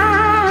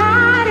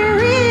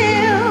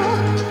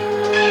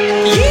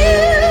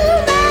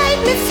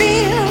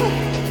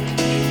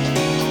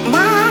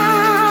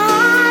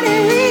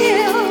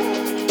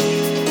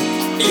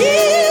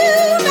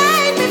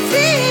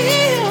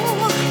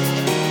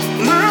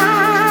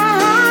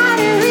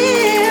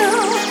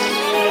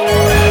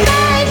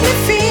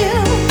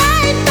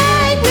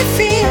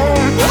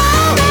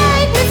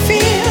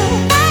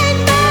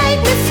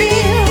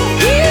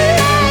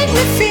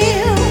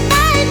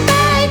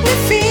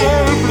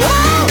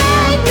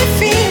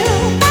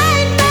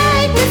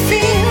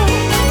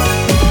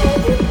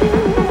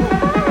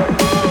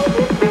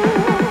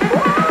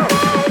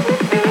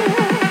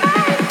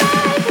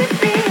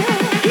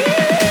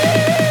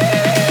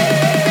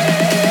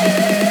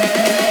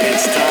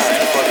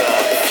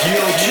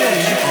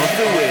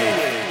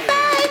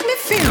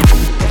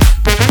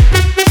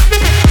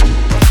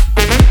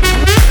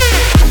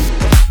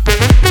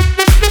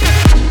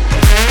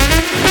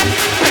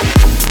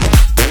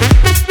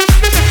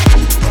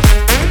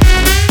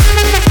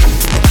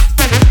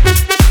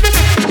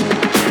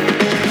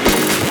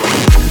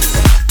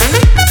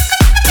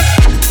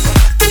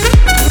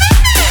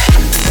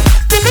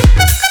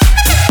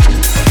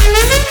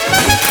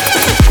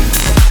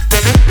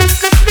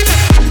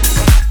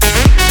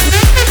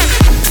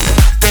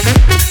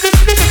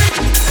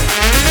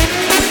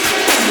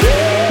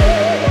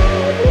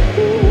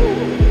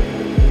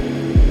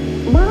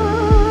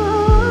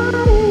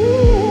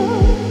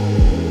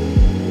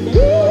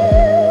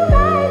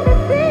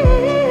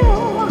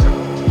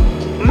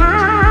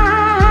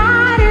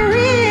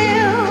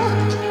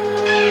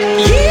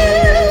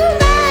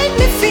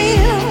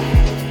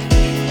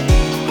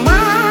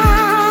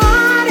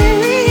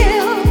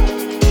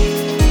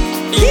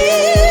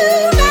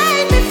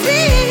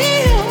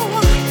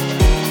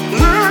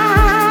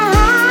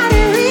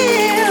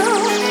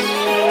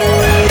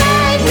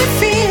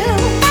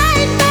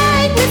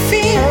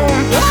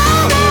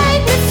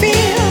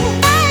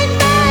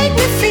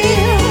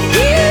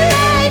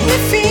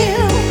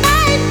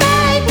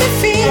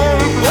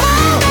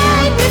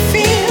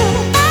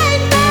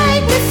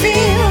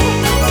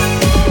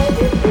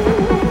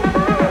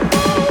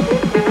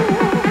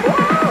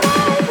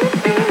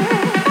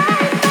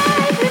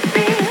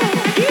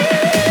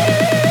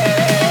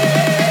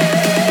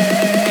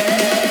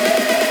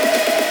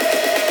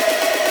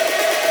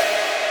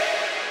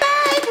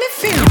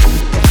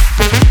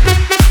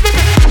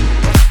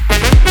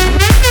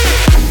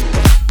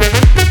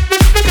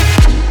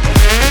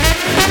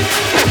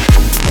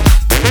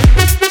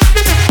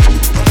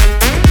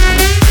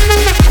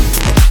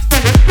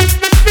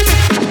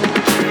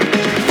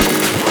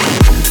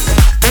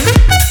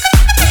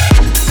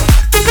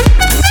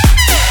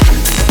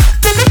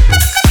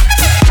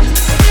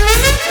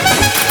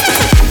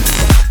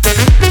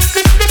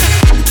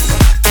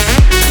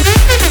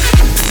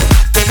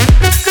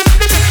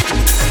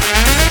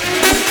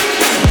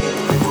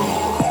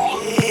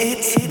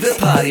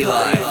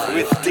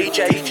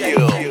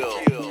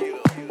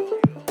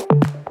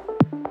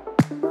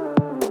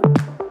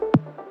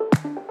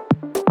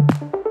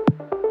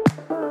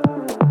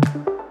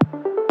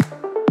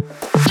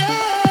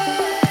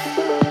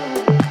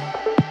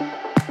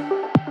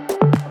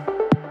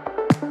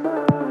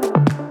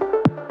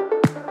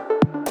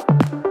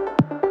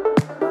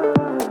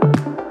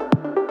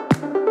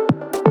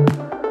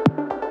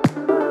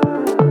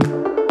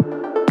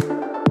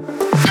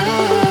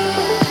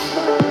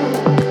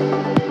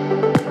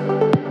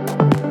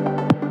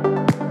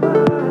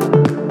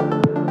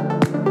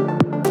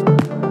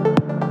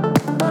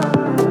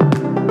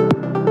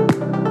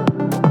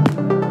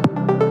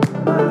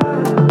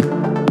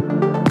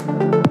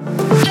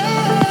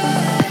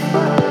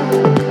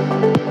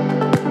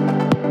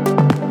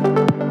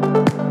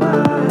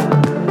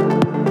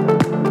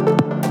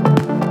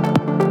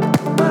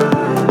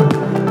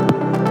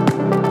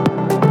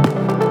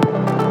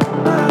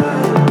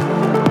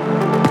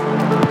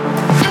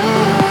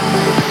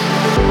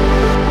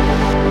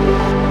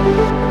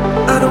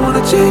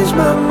 change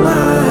my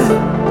mind.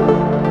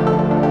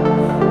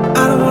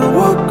 I don't wanna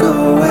walk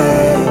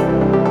away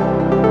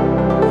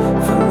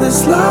from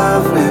this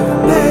love we've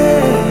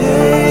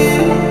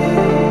made.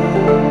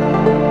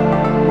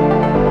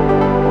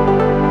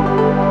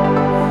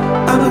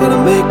 I'm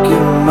gonna make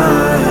you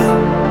mine.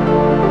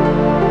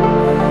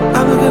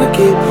 I'm gonna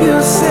keep you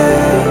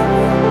safe.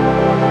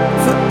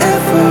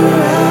 Forever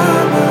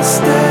I will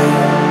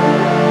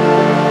stay.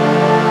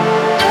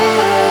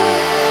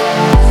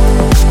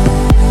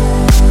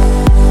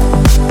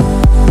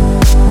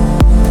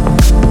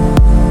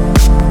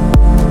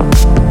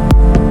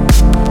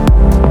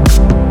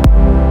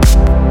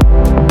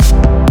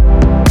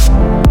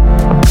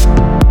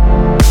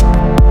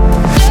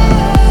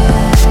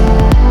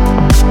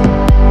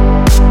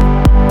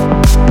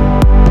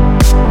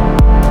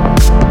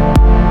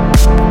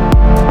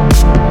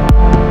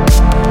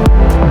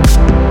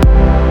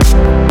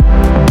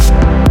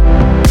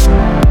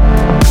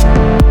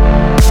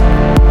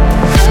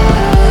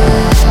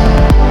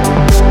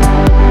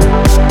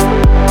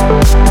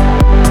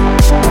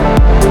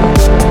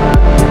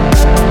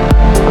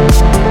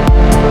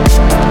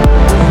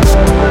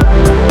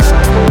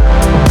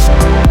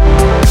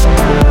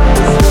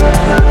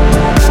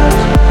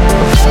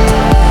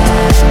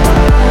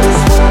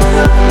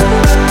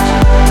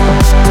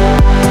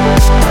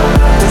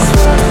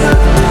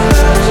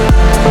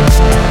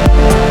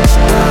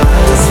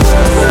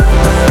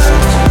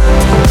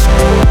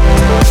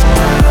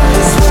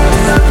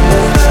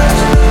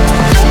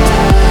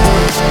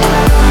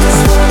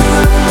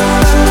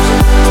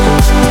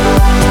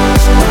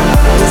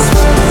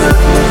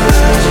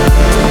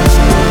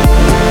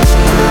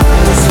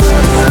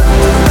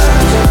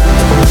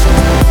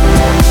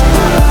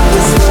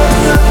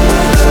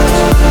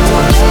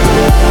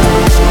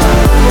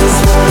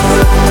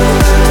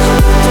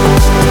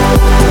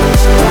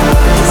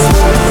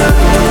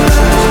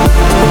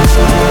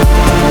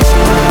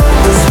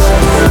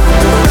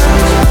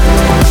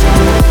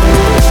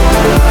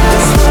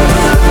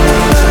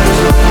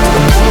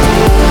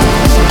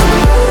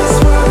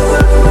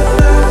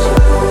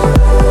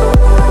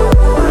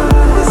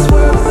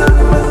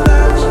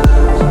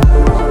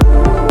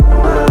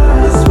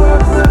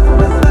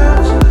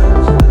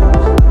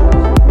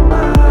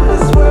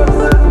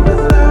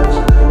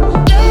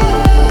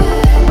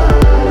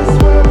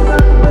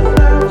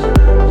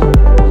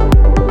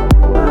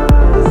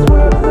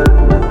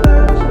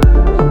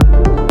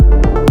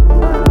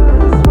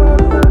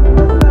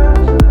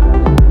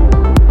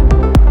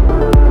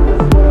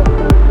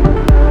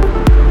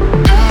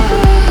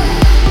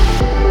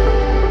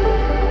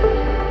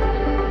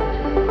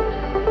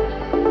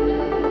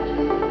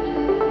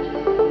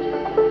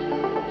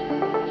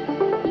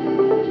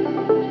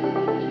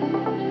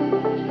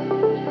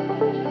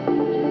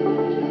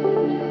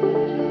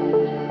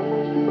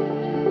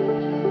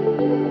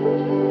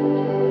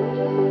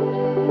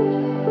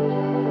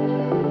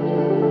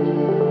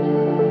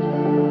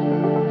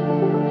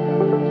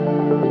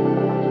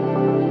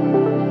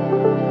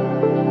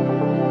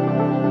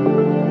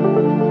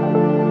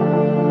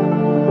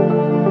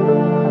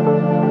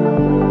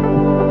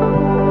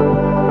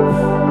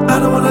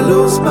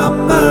 my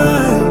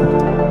mind.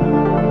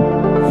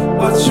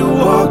 Watch you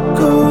walk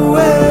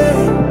away.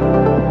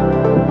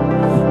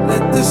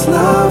 Let this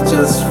love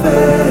just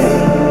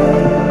fade.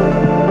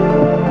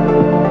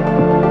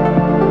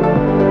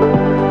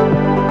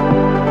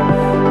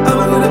 I'm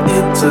gonna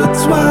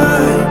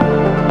intertwine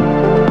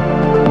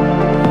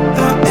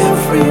our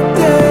every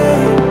day.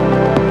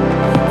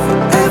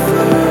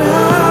 Forever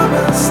I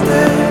will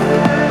stay.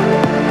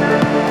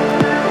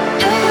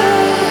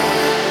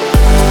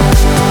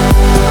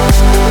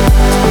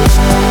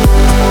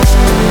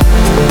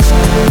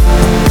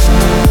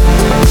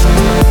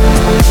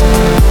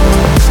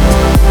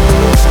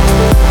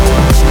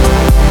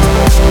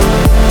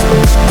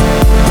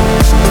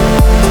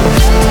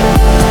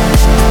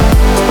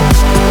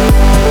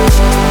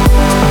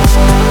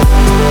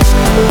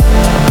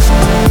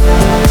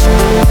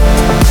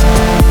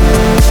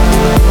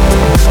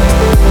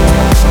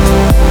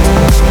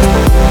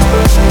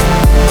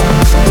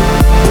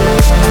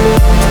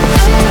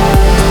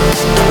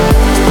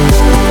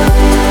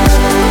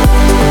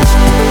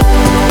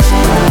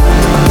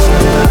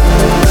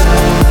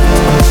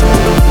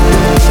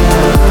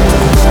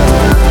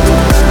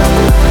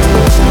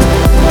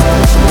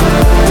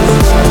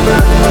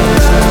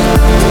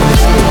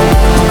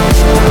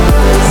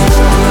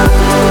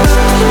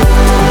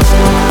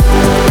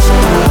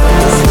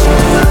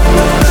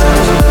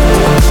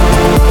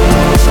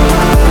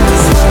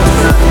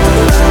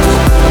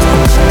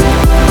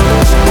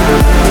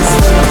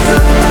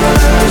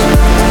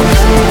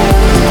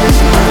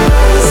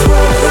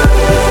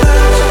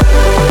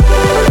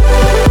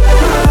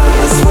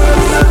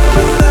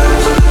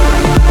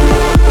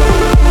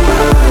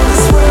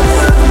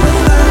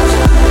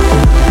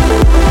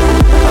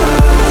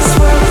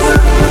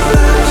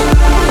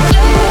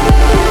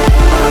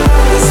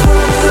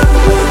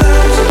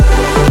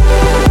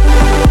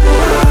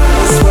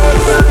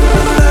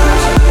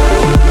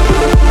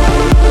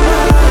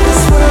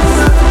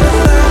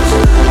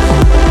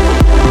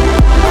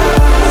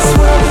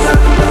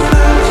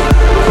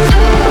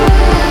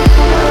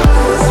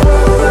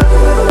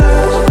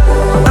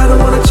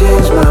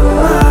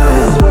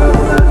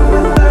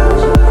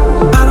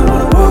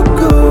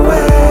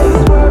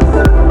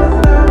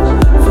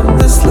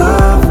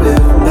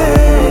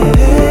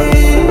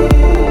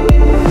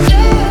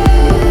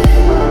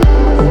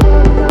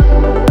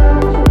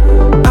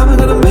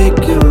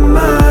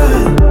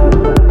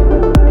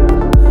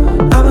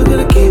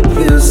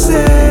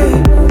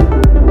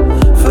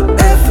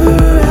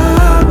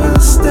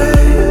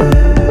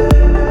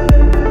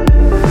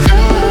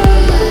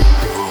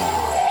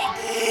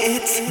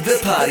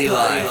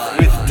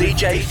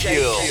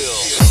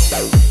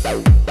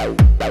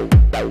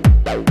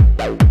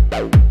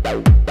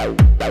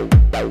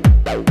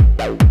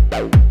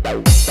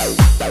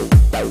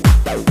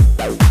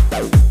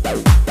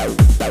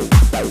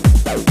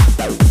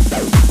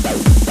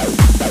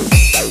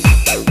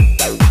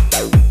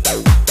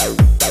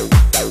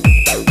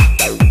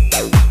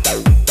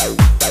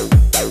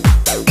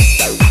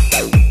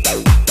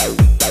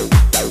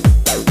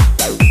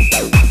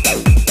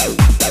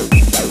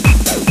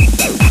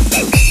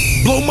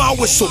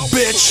 Whistle,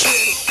 bitch.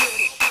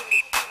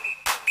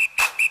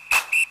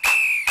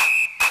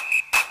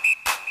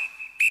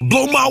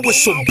 Blow my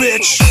whistle,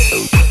 bitch.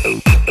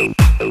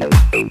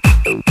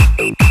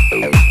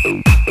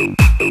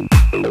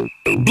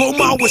 Blow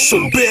my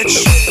whistle,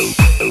 bitch.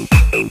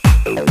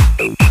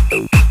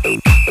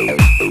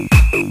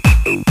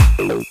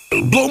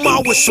 Blow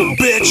my whistle,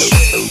 bitch.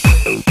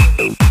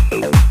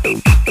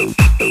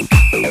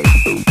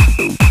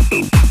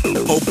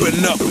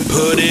 Open up,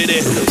 put it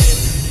in.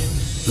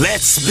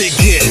 Let's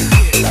begin.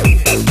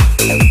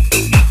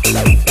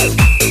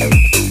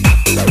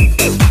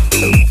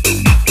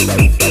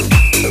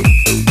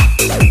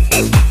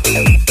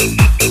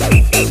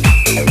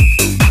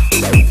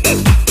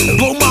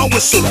 Blow my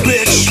whistle,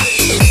 bitch.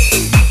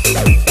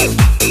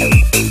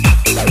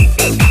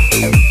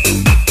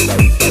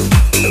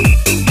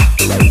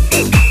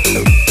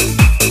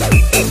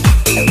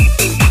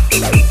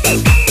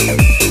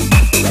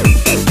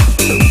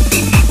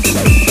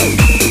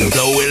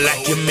 Blow it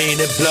like you mean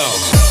it,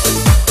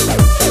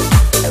 blow.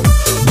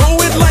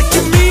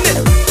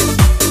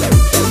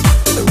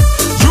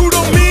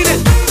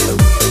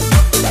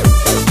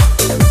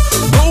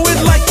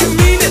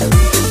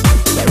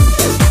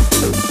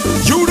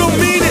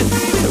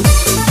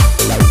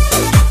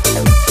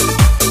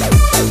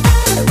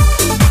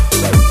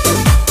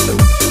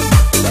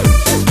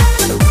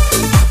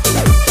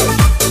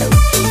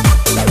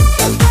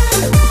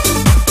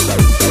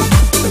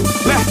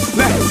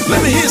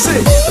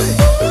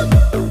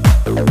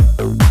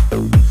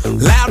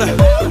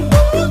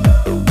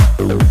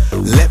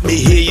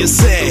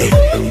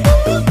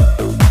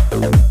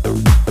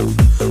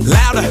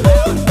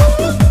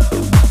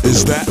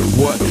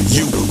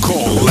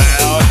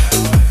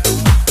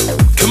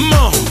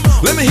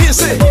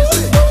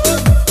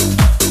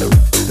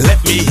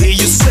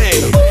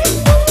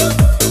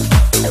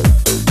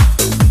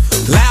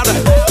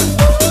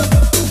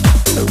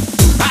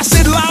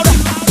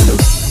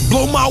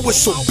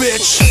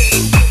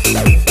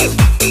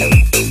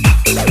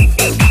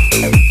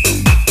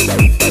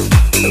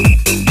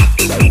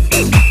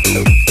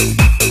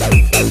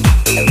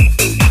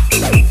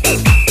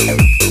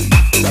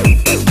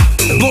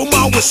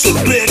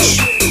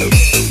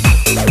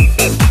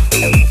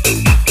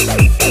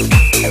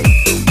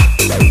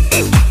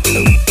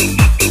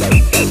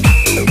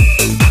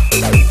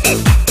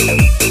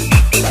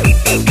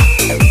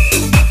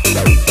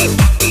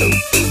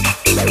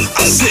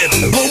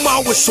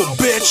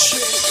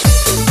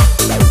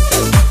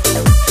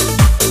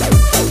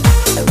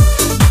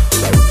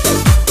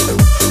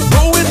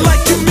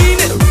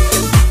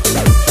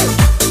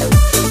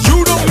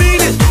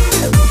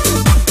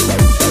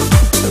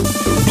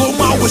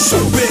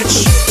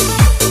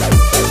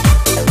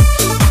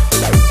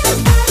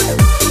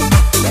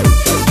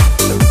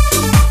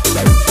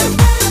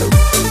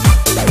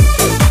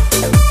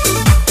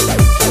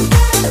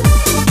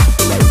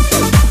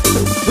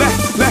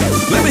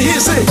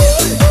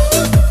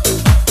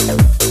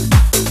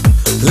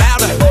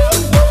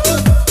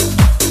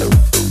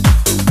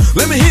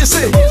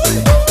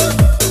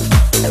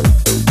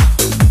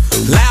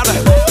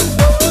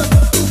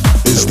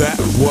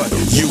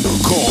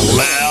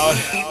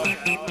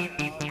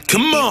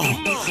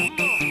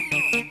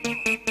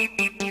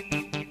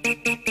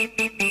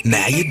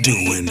 you're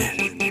doing it.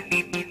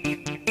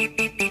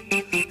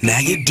 Now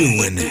you're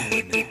doing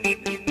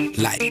it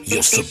like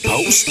you're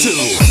supposed to.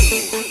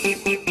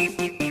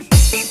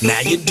 Now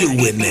you're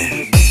doing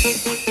it.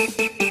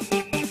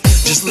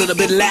 Just a little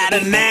bit louder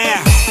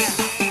now.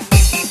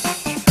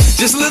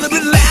 Just a little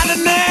bit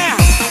louder now.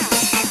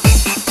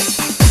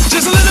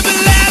 Just a little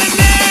bit louder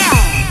now.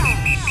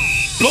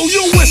 Blow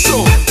your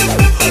whistle.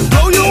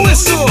 Blow your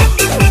whistle.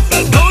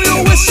 Blow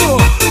your whistle.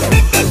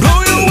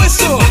 Blow your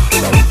whistle.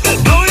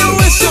 Blow your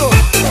whistle.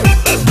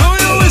 Blow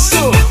your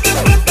whistle.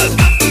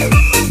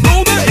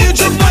 Blow the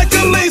eardrum like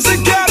a laser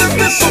guided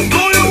missile.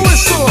 Blow your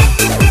whistle.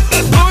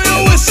 Blow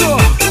your whistle.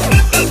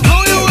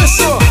 Blow your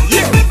whistle.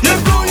 Yeah,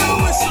 blow your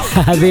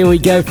whistle. There we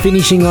go,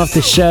 finishing off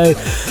the show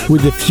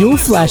with the Fuel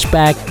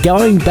flashback,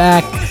 going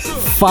back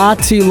far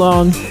too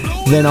long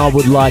than I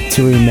would like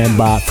to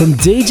remember. From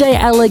DJ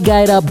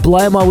Alligator,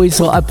 Blow My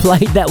Whistle. I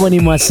played that one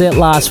in my set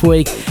last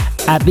week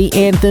at the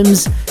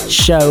Anthems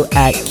show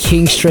at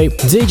King Street.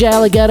 DJ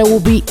Alligator will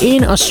be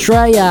in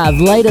Australia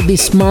later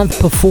this month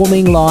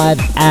performing live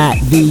at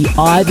the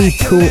Ivy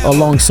Pool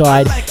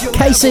alongside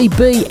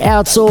KCB,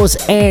 Outsource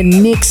and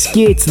Nick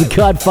Skitz, the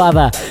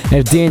godfather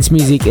of dance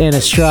music in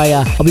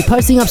Australia. I'll be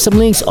posting up some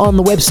links on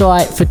the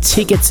website for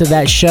tickets to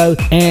that show,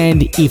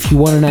 and if you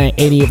want to know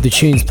any of the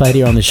tunes played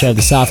here on the show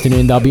this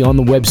afternoon, they'll be on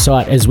the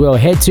website as well.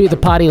 Head to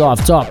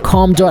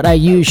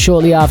thepartylife.com.au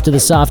shortly after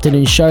this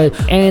afternoon show,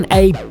 and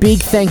a big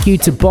thank you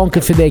to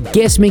Bonka for their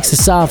guest mix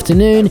this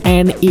afternoon.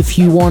 And if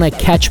you want to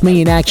catch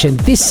me in action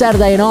this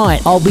Saturday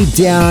night, I'll be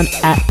down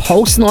at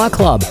Pulse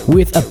Nightclub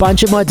with a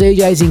bunch of my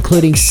DJs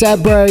including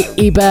Sabro,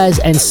 Ibaz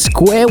and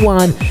Square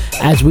One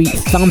as we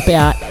thump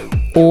out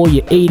all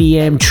your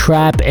EDM,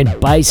 trap and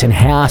bass and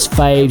house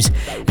faves.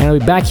 And I'll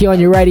be back here on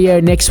your radio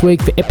next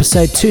week for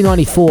episode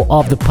 294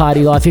 of The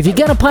Party Life. If you're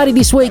going to party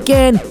this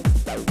weekend,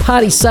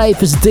 party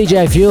safe. As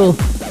DJ Fuel,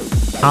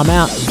 I'm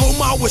out. Blow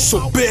my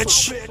whistle,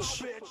 bitch.